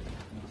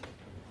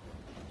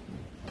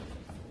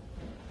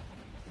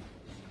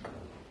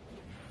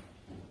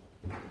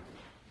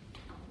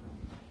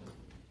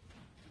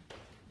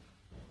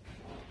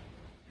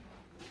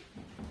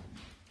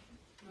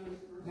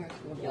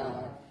 Merciful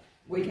God,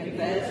 we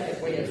confess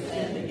that we have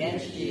sinned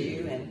against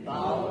you in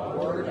thought,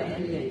 word,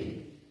 and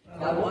deed,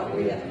 by what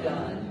we have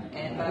done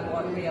and by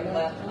what we have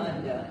left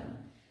undone.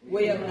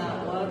 We have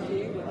not loved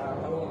you with our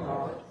whole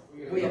heart.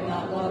 We have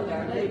not loved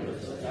our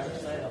neighbors as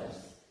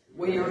ourselves.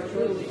 We are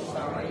truly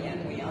sorry,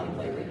 and we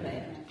humbly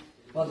repent.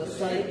 For the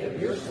sake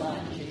of your Son,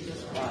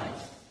 Jesus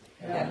Christ,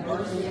 have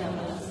mercy on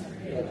us and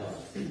forgive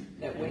us,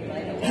 that we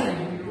may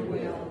obey your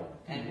will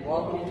and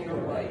walk in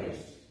your ways,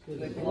 to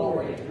the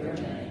glory of your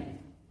name.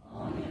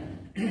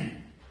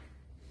 Amen.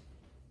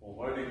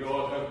 Almighty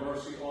God, have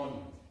mercy on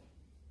you.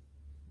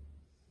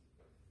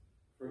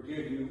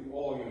 Forgive you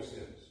all your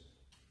sins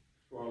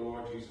through our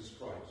Lord Jesus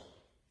Christ.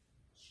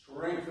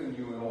 Strengthen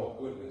you in all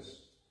goodness,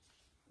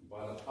 and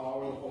by the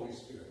power of the Holy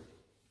Spirit,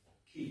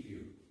 keep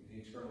you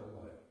in eternal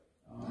life.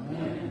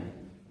 Amen.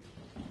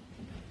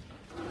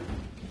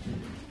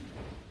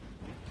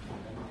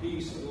 And the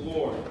peace of the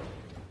Lord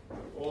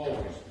always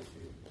with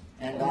you.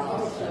 And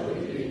also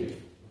with you.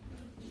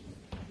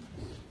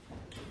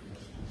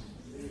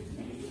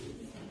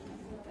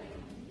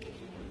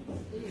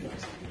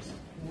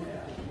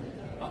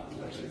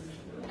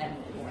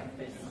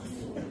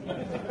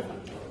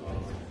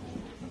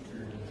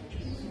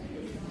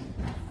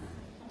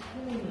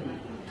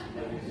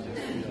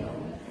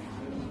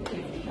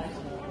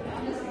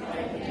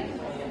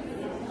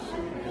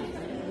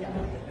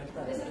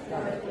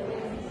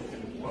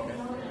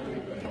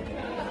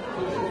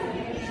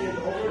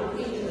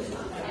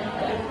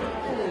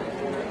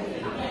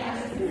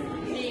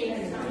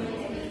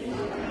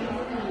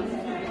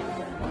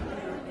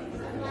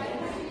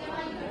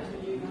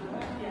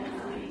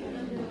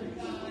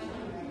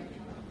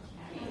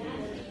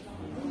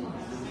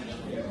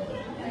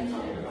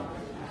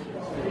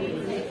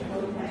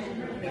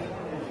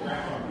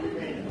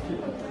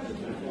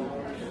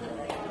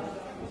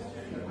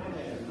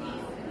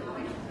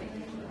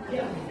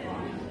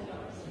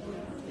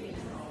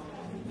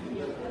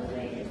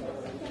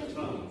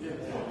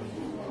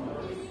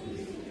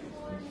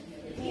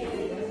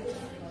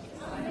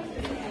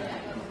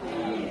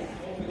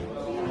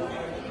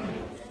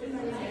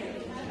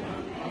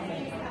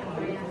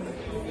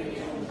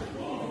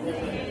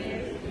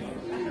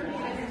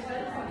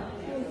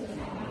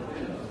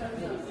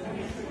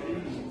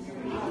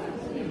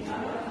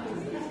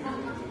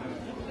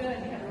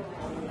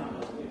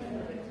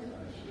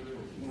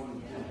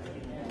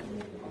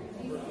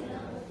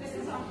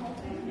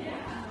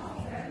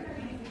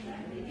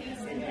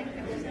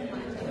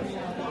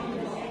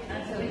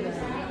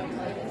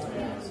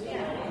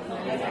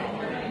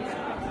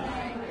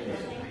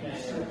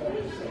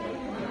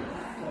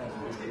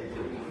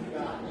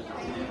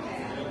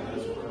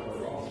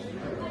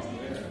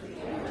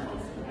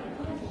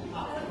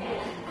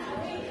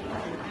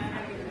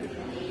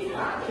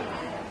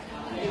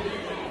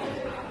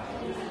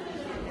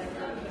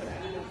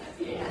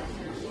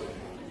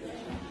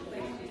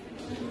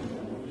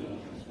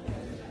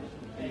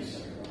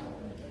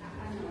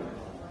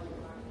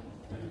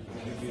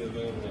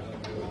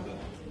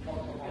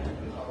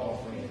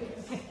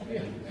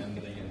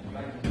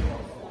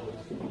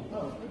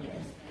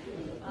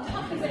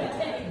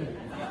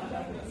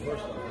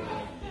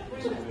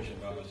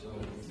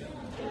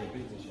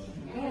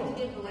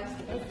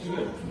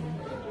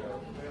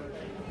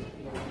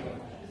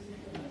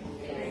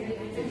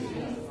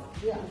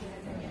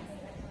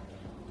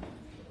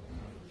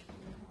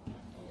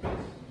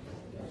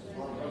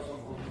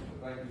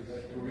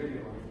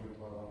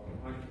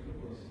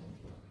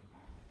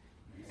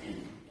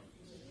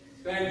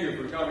 Thank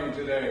you for coming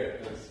today.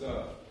 It's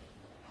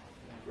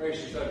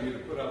gracious of you to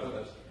put up with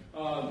us.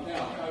 Are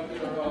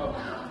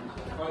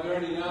there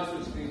any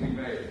announcements being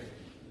made?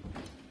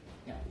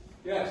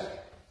 Yes.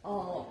 I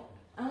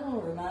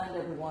want to remind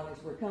everyone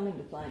as we're coming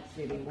to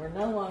Thanksgiving, we're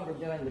no longer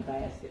doing the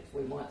baskets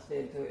we once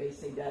did through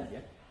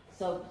ECW.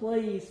 So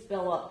please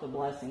fill up the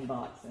blessing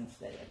box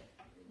instead.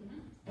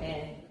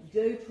 And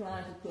do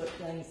try to put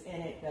things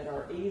in it that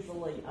are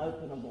easily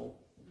openable,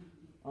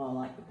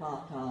 like the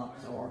pop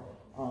tops or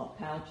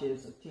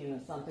pouches of tuna,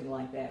 something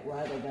like that,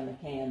 rather than a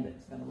can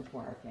that's going to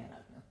require a can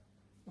opener.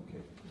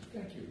 Okay,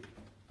 thank you.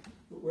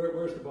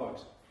 Where's the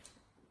box?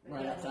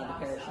 Right outside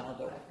the parish hall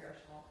door.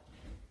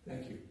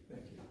 Thank you.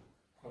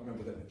 I'll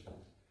remember that next time.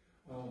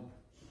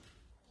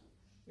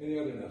 Any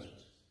other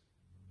announcements?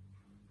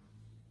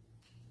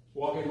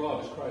 Walk in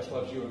love as Christ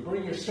loves you, and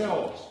bring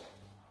yourselves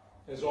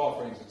as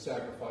offerings and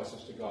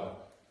sacrifices to God.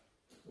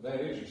 That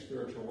is your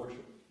spiritual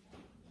worship.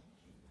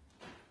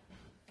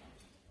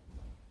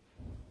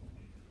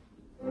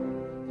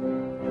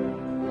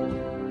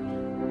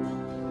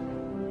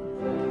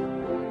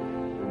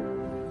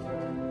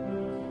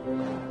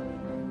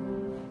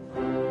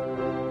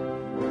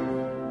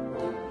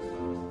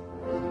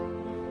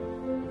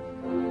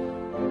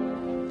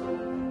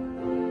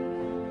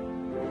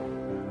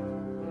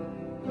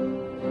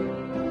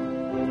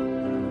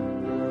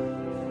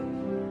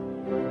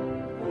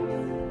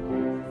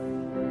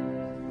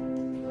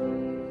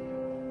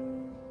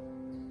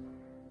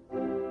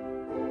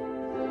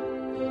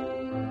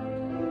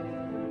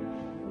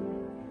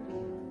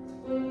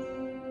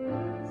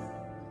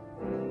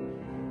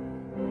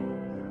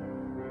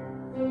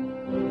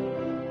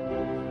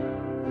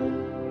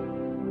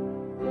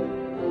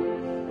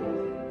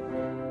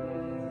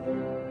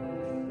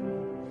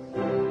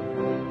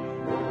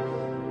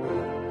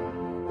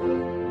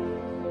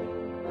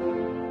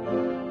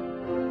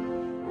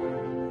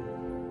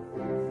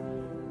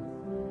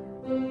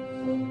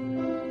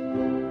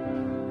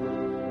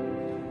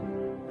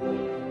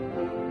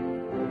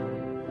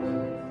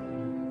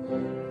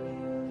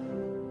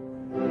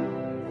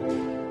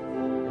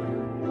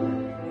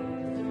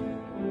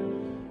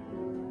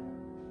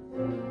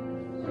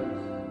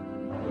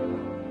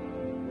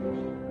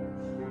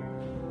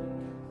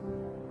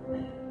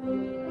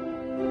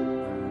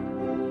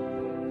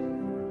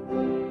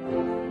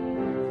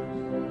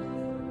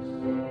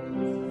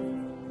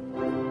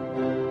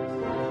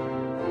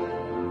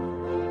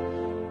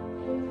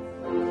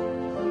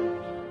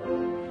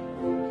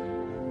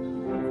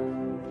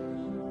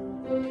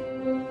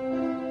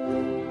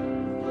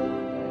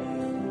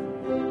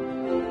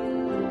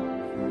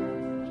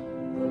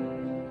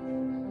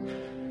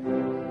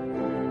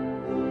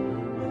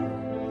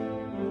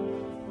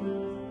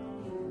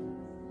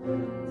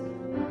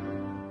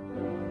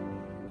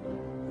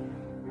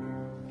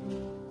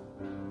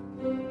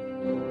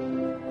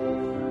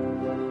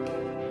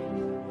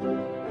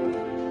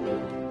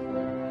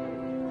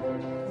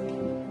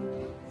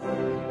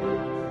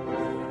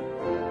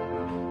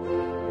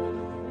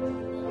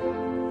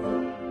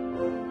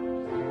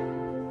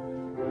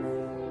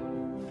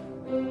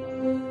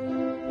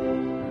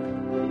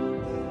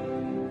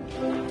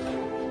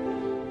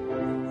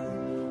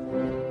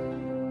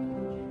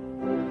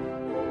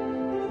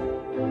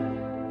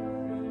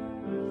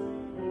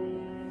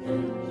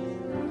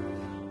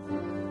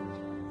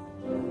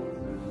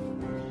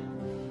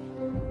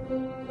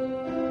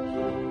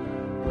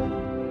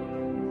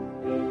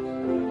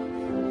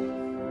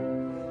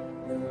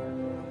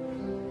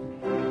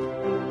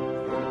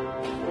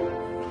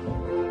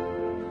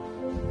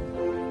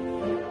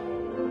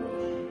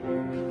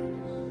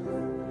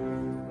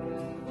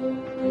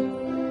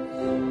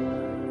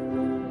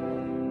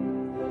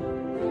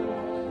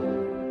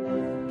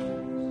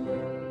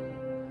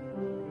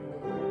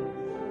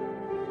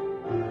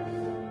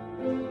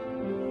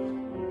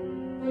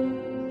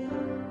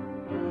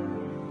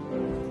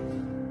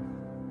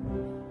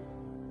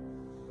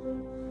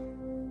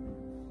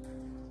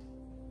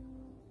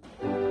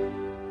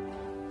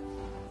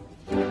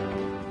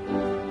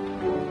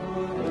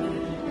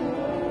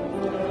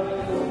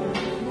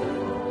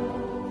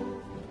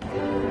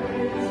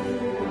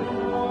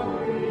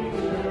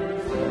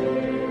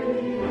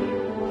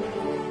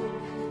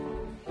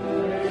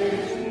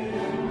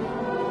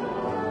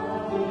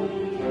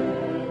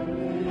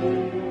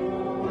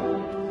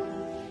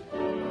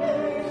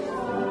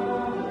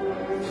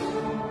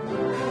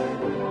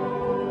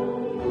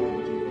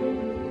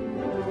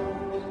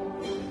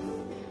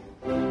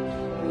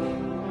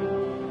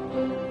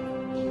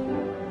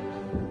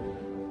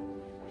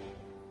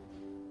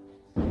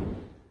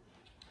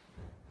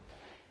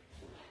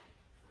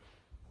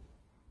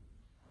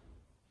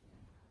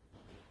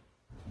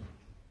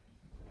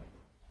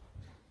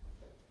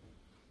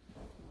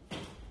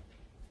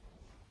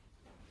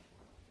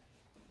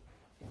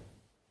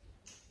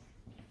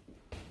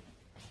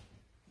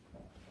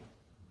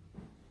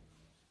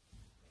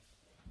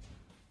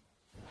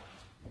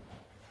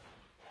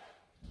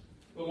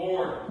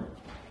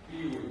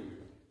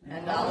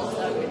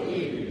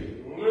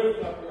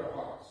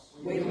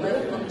 We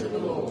lift them to the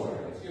Lord.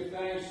 Let's give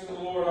thanks to the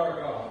Lord our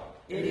God.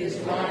 It is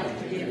right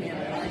to give him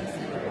thanks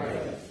and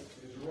praise.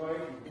 It is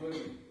right and good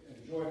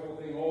and joyful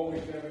thing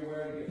always and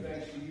everywhere to give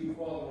thanks to you,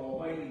 Father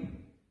Almighty,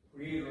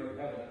 Creator of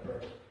heaven and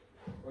earth.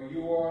 For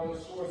you are the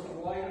source of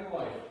light and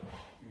life.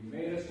 You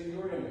made us in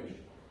your image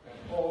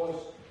and call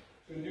us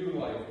to new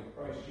life in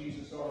Christ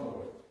Jesus our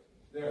Lord.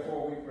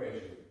 Therefore we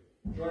praise you,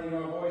 joining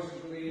our voices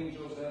with the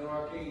angels and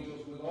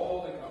archangels with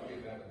all the company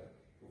of heaven,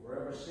 who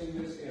forever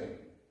sing this hymn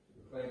to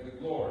proclaim the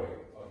glory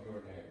of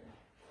your name.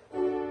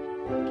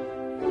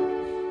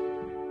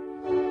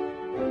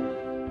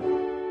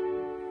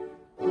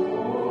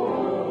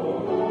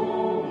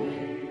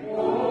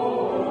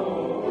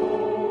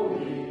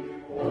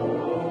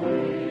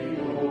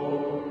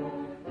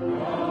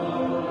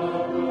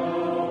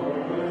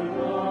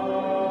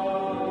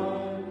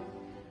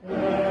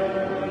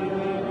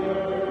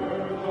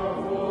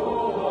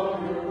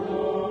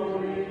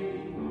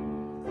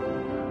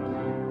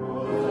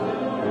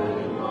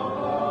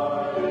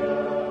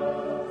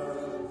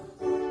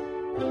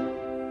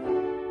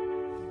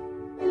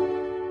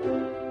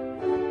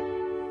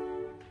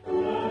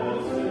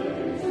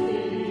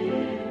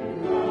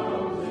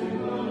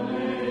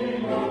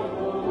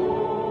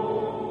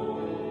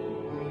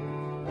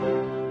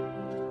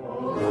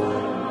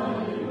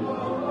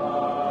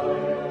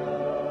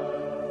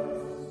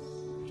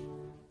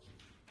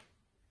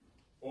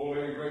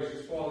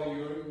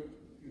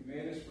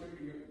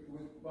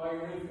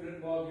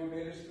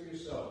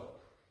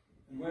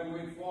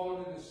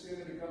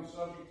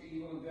 Subject to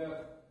evil and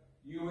death,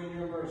 you in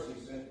your mercy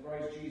sent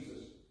Christ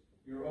Jesus,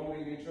 your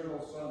only and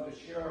eternal Son, to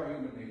share our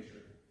human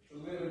nature, to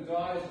live and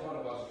die as one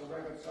of us, to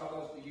reconcile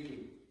us to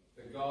you,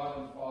 the God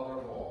and Father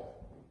of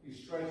all. He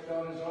stretched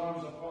out his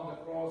arms upon the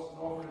cross and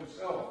offered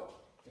himself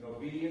in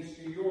obedience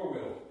to your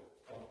will,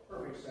 a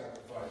perfect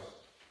sacrifice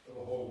for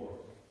the whole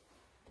world.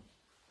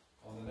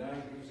 On the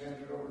night he was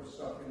handed over to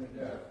suffering and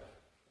death,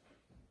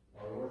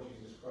 our Lord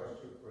Jesus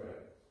Christ took bread.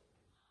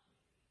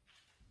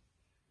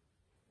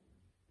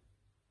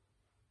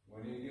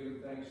 When he had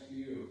given thanks to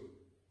you,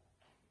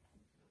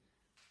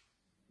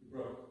 he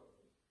broke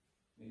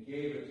it. And he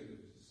gave it to his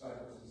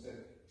disciples and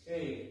said,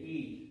 "Take,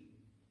 eat.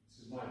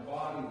 This is my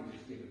body which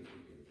is given for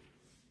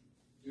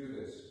you. Do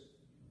this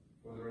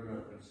for the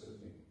remembrance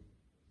of me."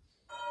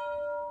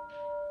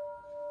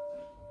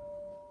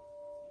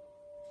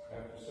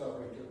 After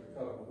supper, he took a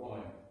cup of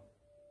wine.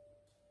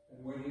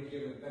 And when he had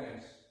given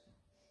thanks,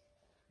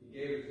 he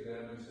gave it to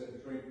them and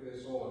said, "Drink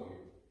this, all of you.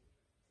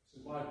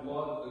 This is my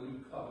blood of the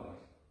new covenant,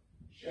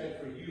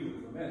 shed for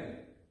you, for many,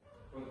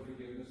 for the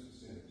forgiveness of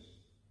sins.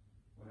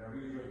 Whenever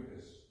you drink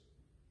this,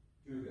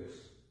 do this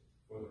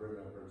for the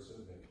remembrance of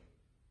me."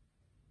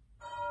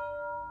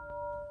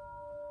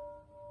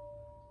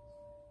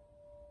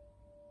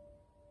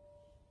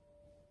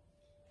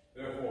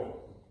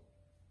 Therefore,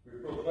 we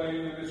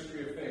proclaim the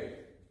mystery of faith.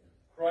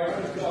 Christ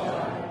is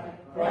God.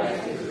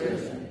 Christ is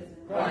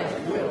risen. Christ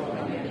will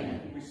come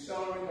again. We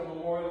celebrate the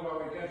memorial of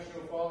our redemption,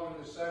 O Father,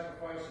 in the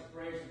sacrifice of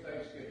praise and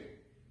thanksgiving.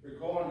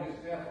 Recalling his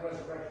death,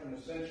 resurrection, and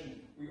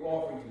ascension, we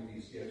offer you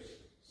these gifts.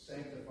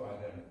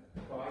 Sanctify them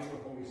by your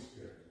Holy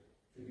Spirit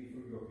to be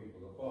for your people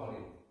the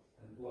body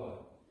and blood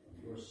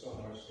of your Son,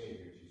 our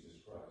Savior,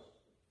 Jesus Christ.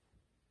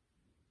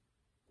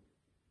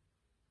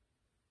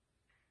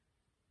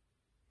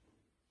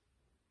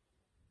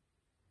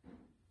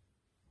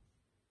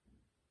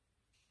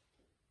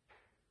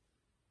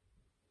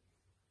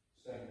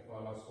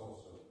 Sanctify us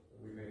also,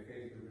 that we may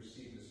faithfully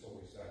receive this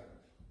holy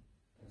sacrament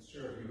and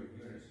serve you in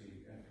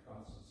unity and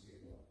constancy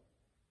of love.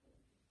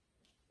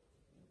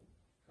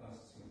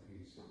 Constancy and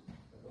peace.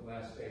 At the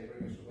last day,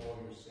 bring us with all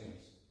your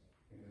saints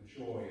in the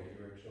joy of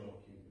your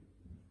eternal kingdom.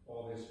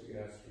 All this we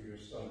ask through your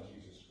Son,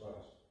 Jesus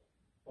Christ,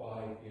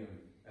 by him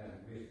and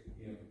with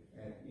him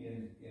and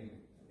in him,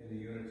 in the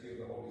unity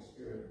of the Holy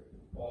Spirit.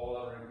 All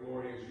honor and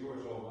glory is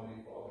yours,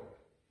 Almighty Father,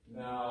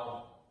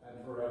 now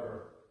and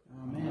forever.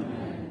 Amen.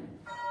 Amen.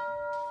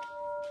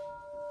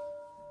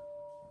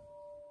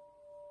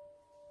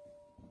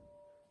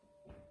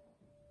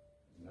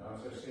 Now,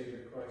 as our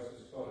Savior Christ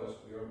has taught us,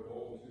 we are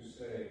bold to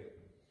say,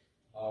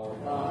 Our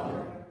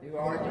Father, who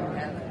art in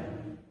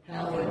heaven,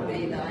 hallowed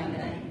be thy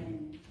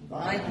name.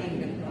 Thy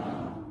kingdom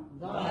come,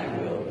 thy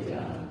will be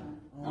done,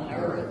 on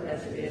earth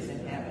as it is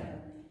in heaven.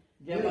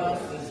 Give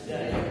us this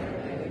day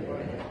our daily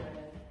bread,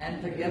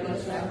 and forgive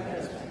us our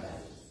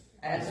trespasses,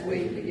 as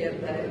we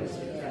forgive those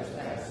who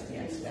trespass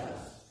against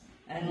us.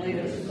 And lead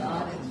us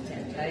not into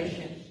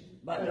temptation,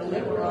 but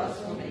deliver us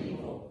from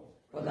evil.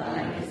 For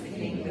thine is the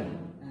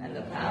kingdom, and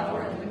the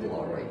power, and the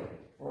glory,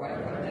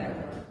 forever and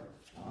ever.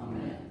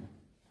 Amen.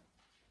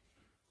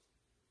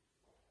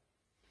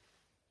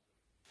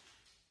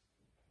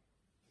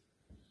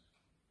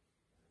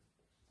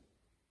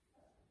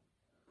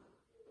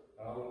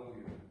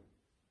 Hallelujah.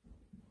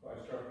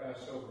 Christ our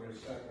Passover is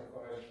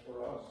sacrificed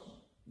for us.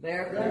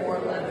 Therefore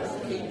let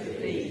us keep the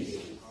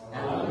feast.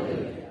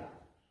 Hallelujah.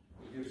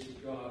 The gifts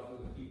of God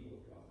for the people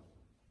of God.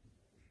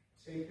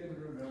 Take them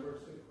in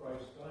remembrance that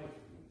Christ died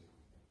for you,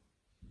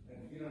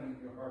 and feed on in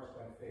your hearts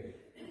by faith,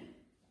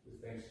 with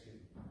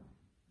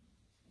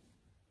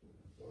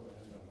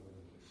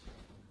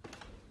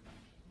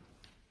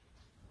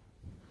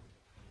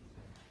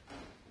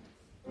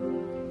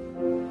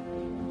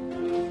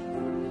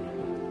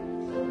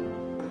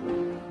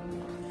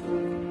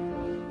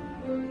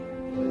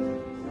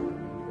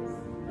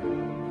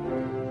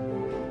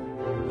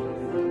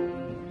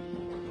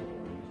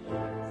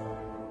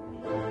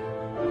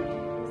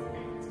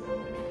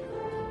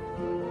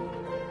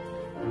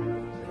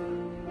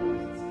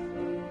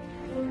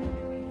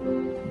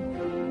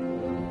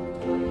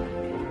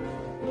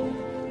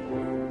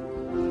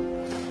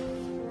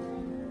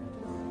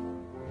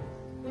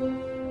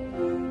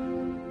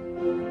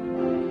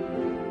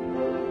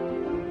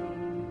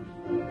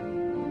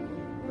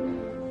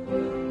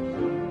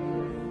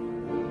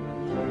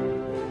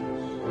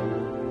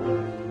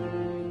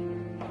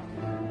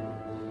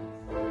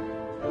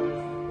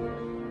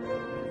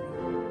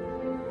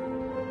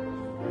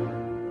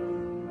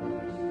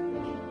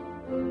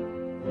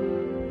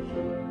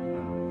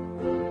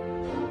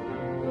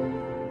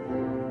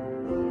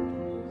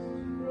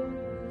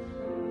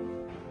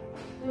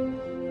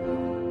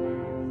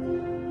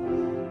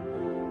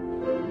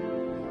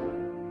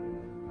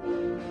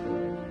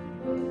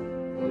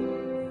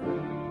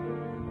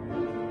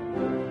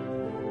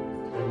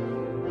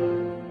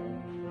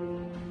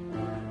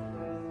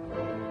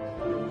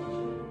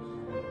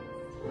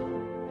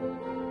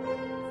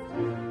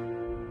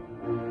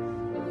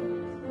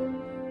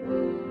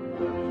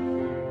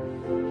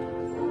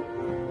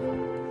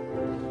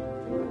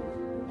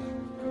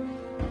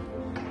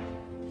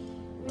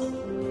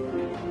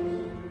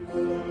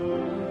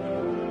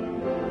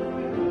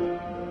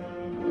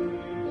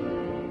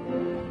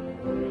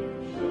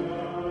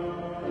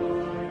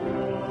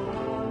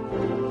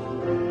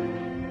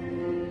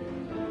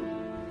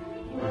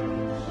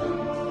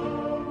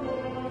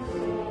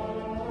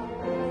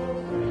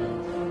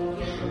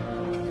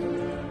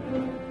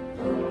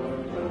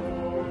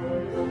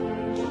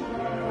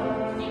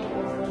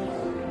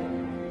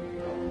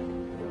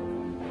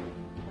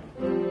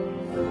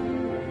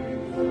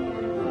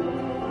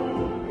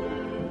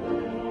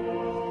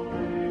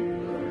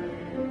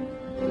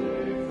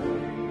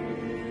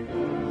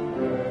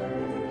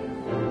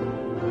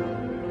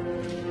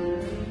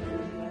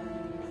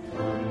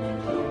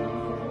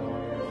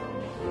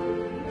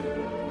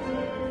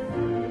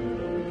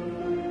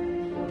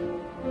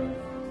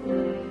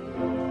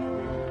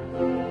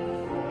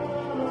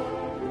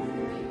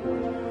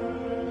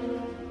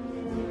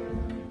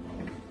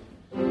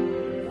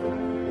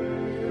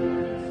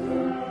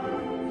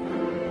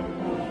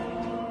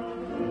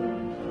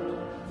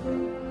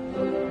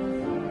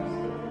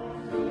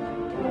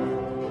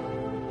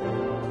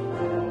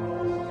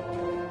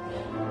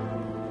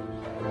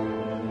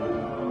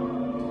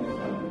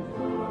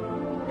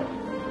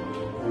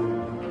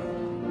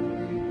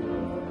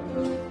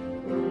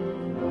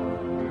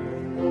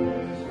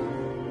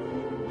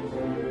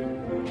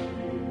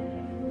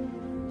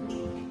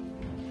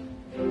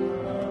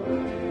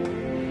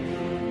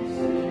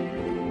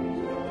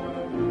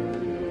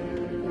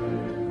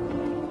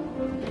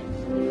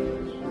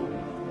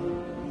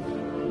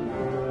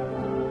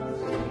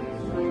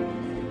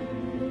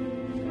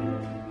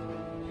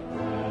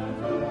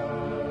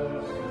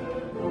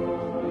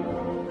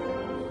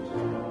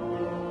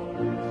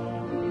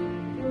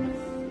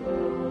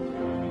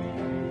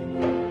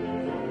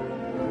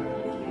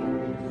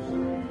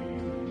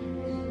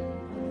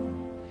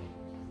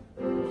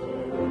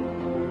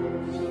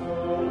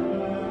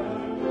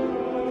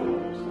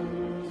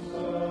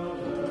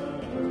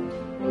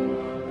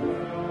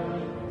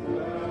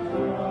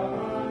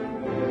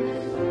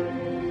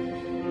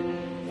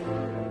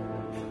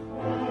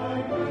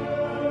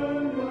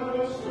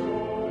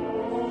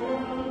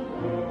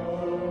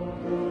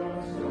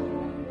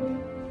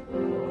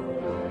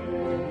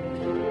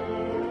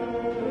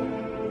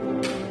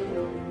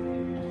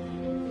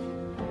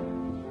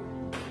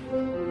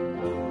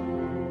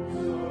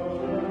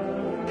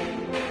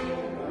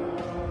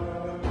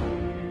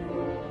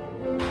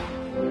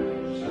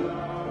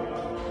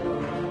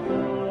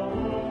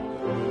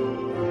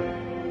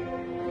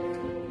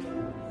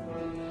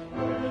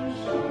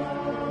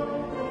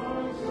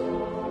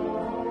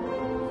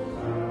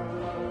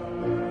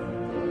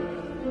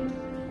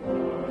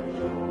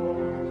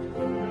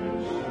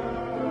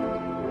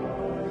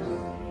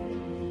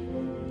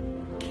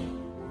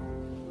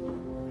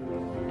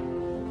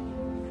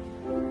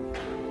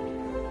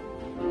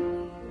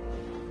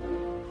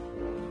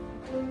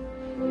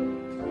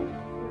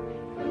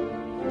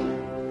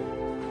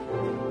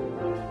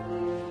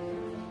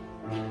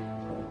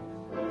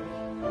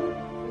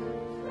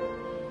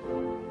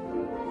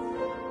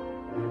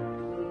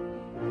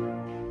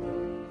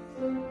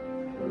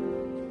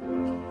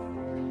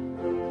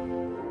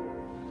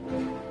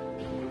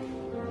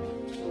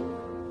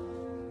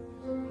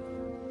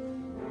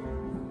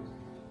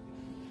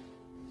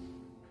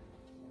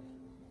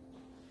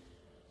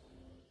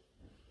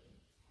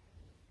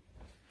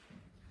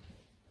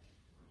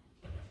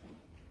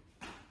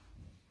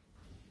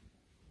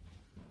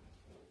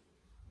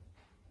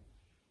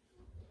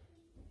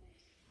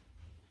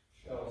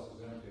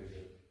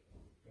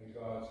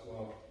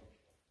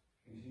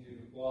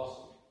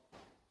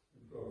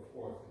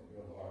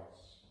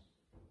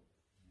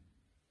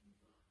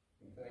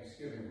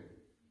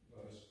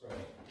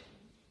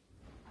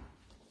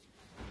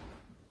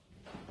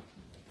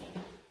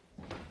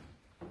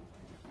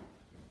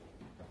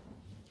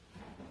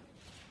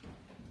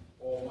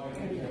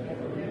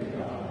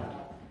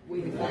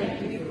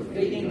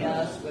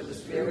us with the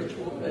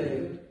spiritual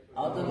food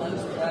of the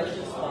most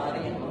precious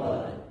body and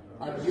blood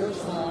of your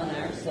Son,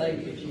 our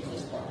Savior,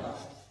 Jesus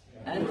Christ,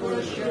 and for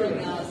assuring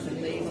us in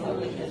these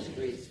holy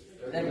mysteries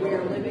that we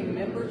are living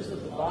members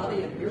of the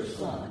body of your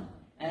Son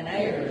and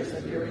heirs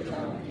of your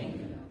eternal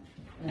kingdom.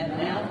 And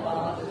now,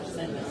 Father,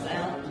 send us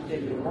out to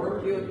do the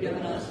work you have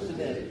given us to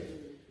do,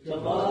 to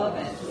love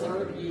and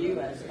serve you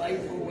as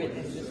faithful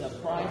witnesses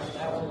of Christ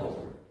our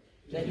Lord.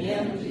 To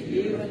him, to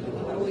you, and to the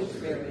Holy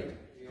Spirit,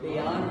 be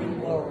honor and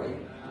glory,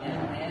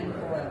 now and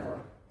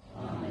forever.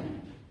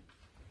 Amen.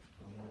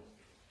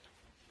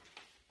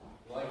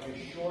 Life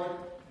is short,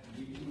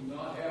 and we do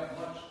not have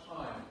much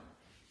time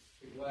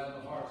to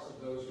gladden the hearts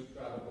of those who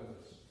travel with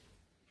us.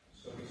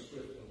 So be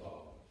swift to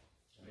love,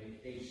 and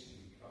make haste to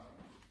be kind.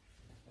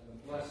 And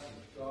the blessing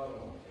of God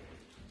Almighty,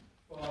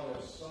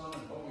 Father, Son,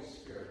 and Holy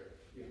Spirit,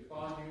 be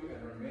upon you and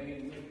remain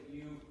with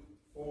you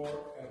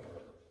forever.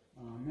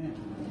 Amen.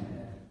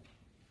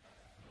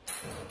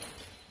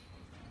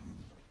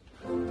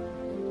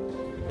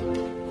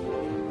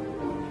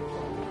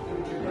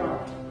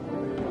 Trust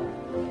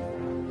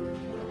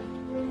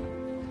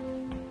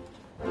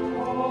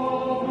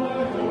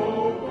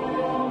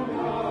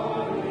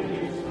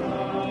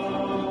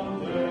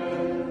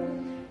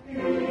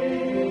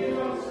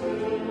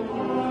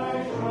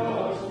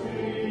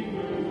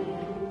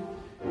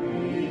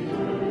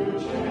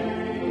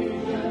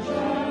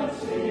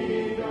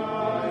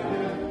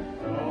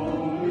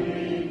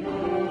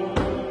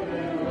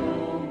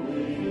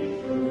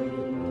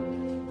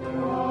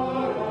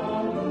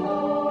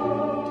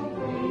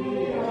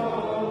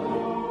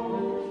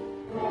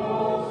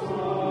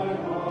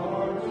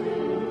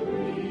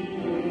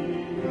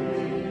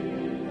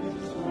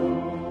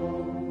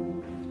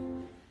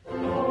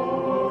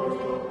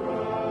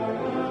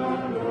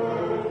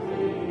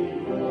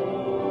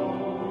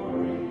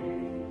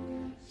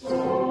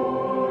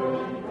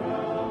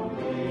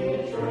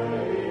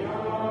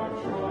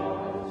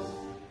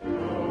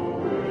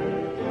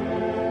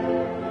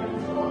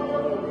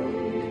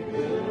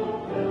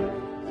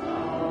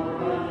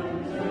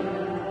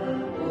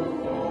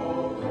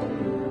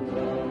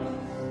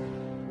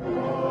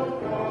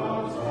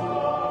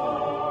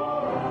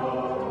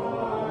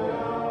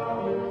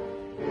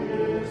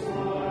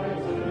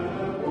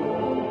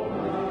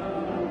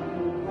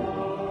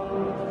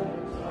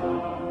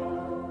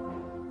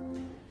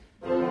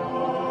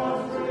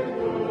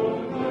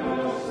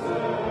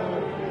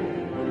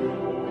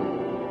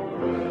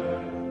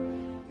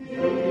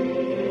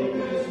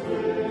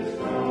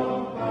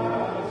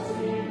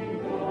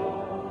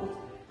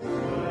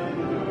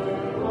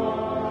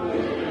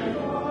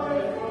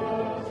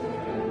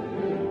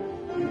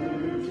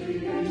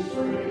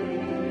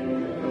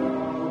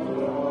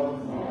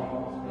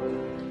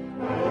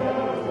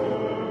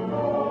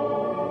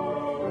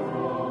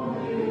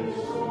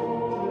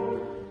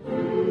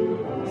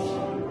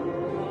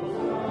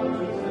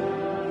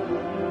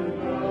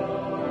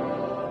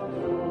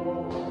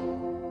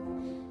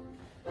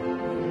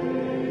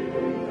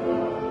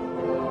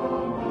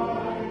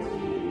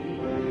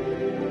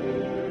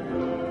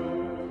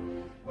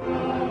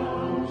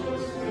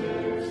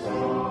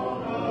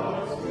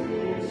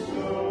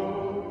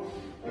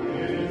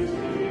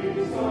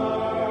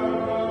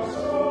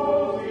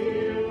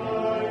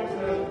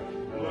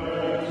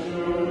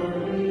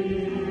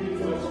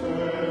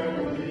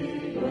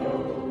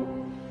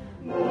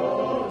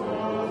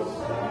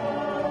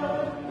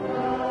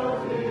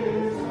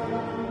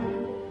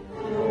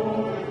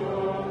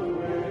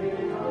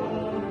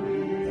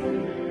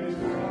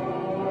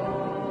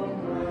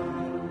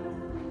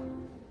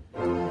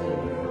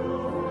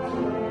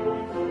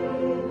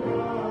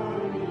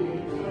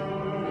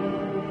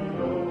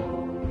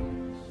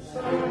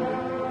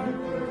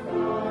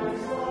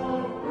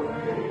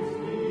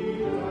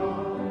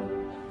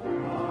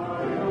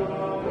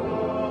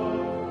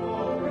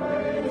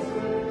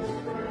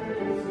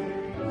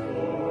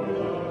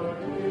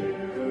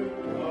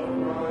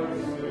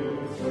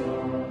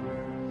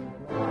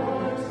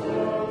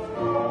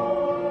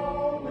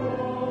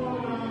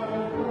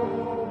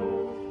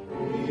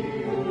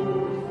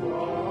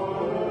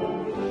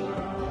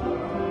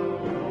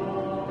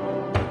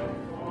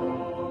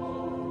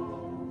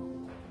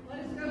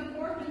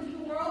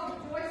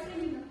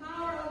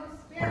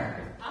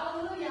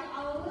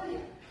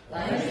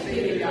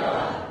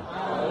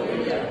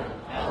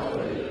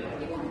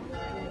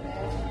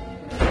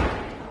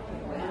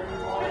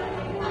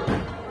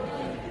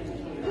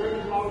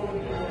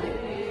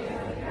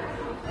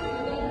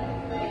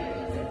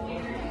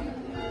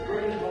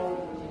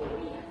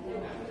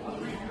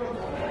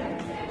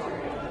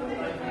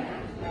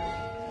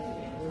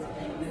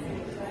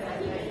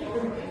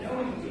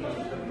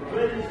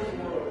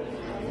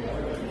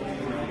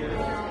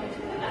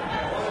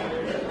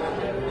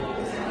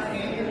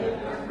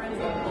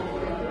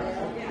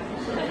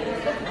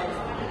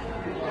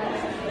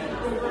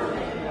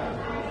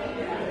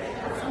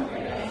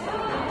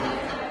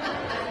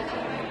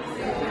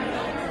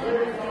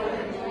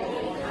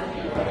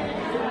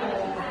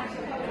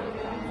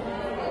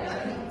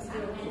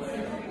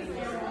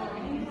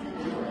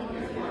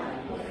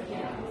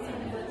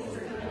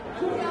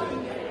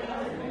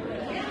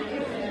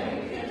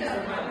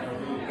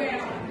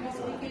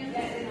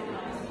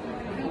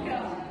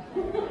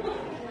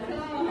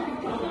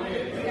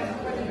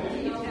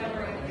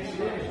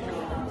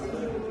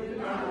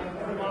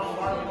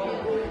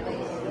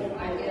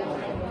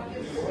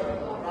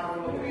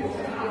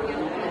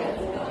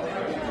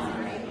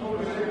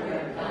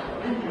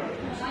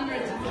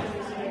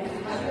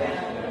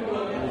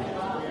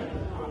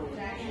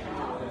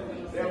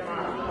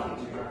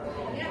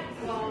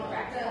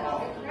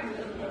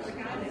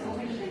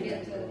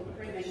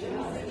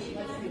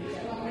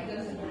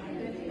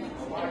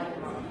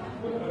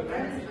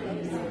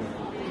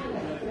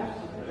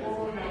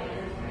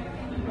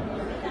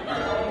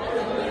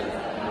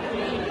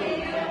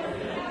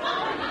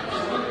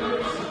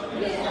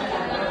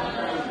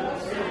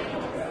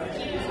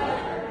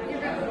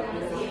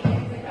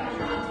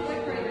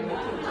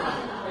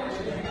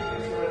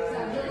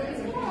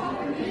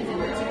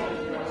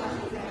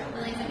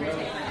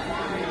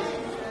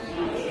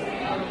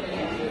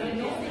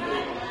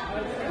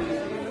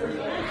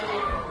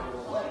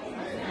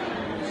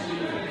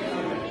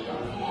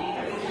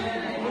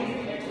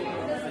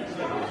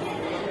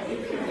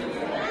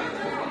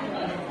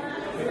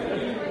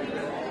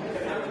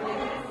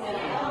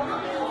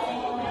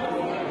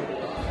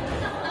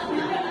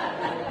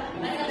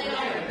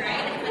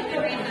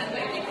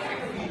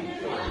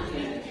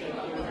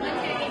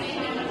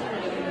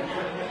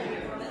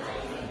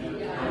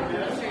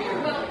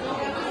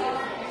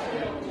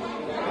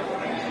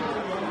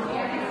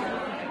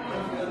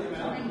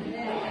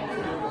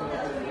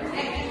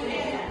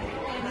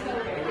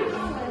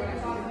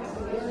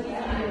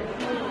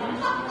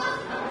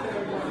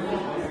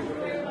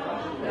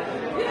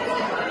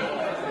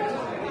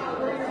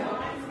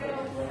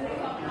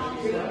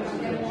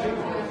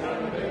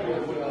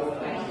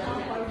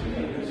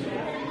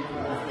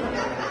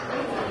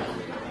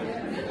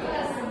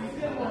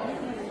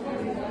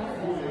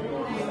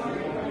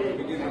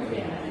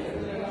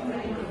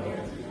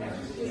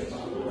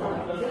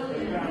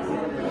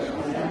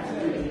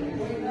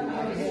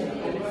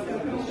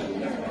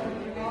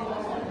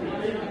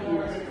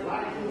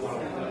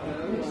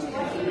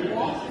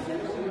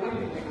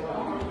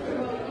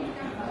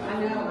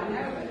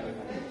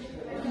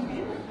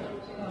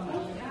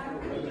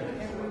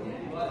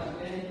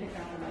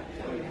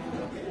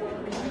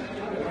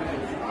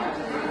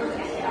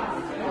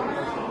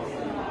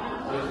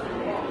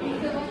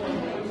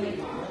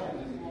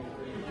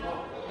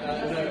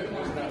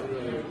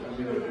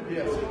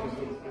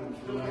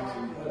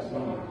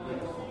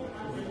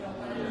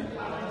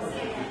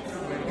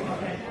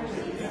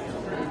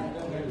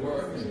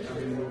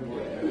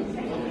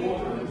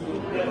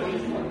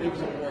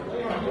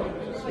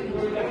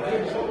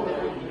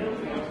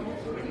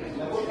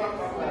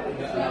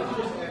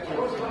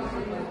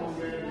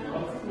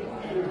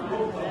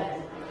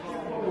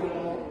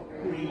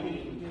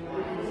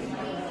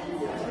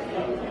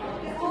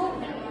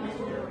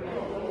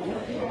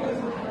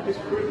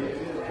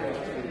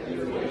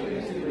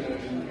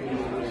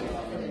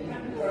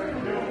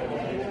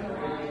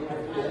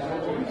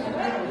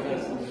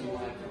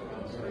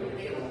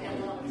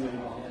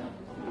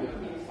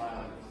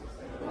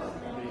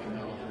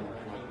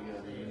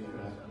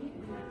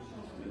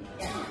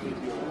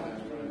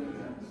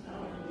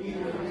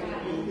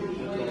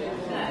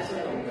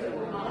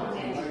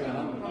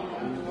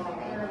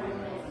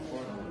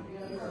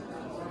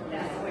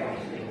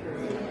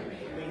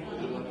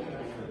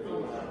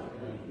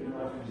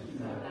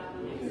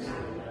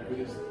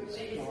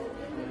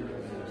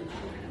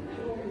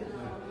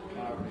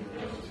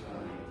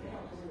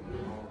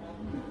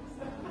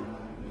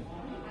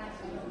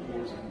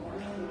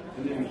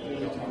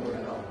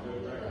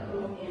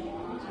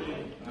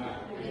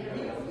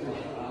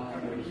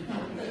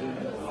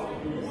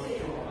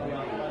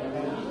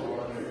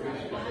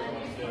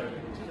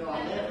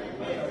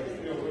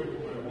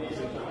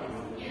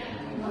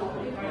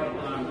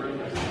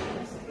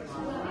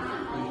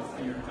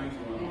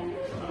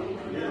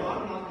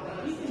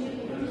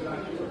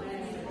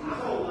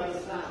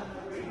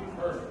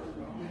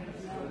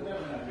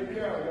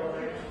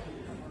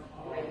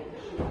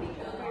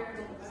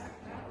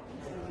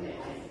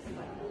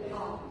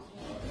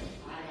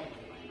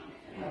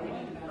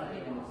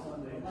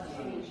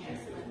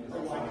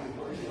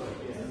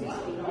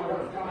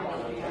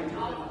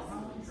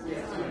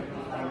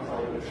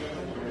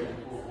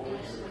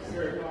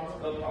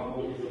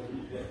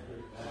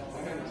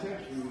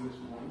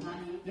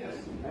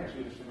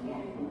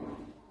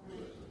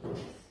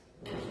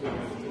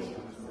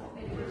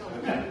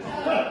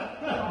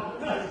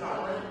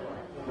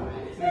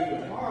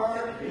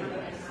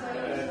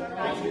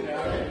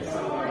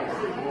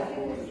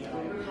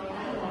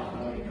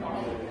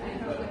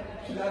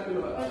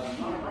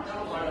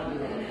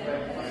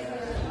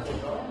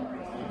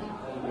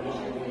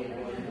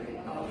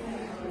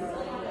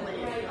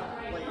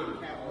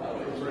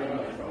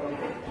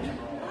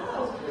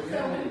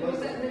Was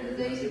that the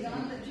Daisy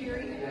Gun that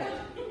Jerry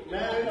had?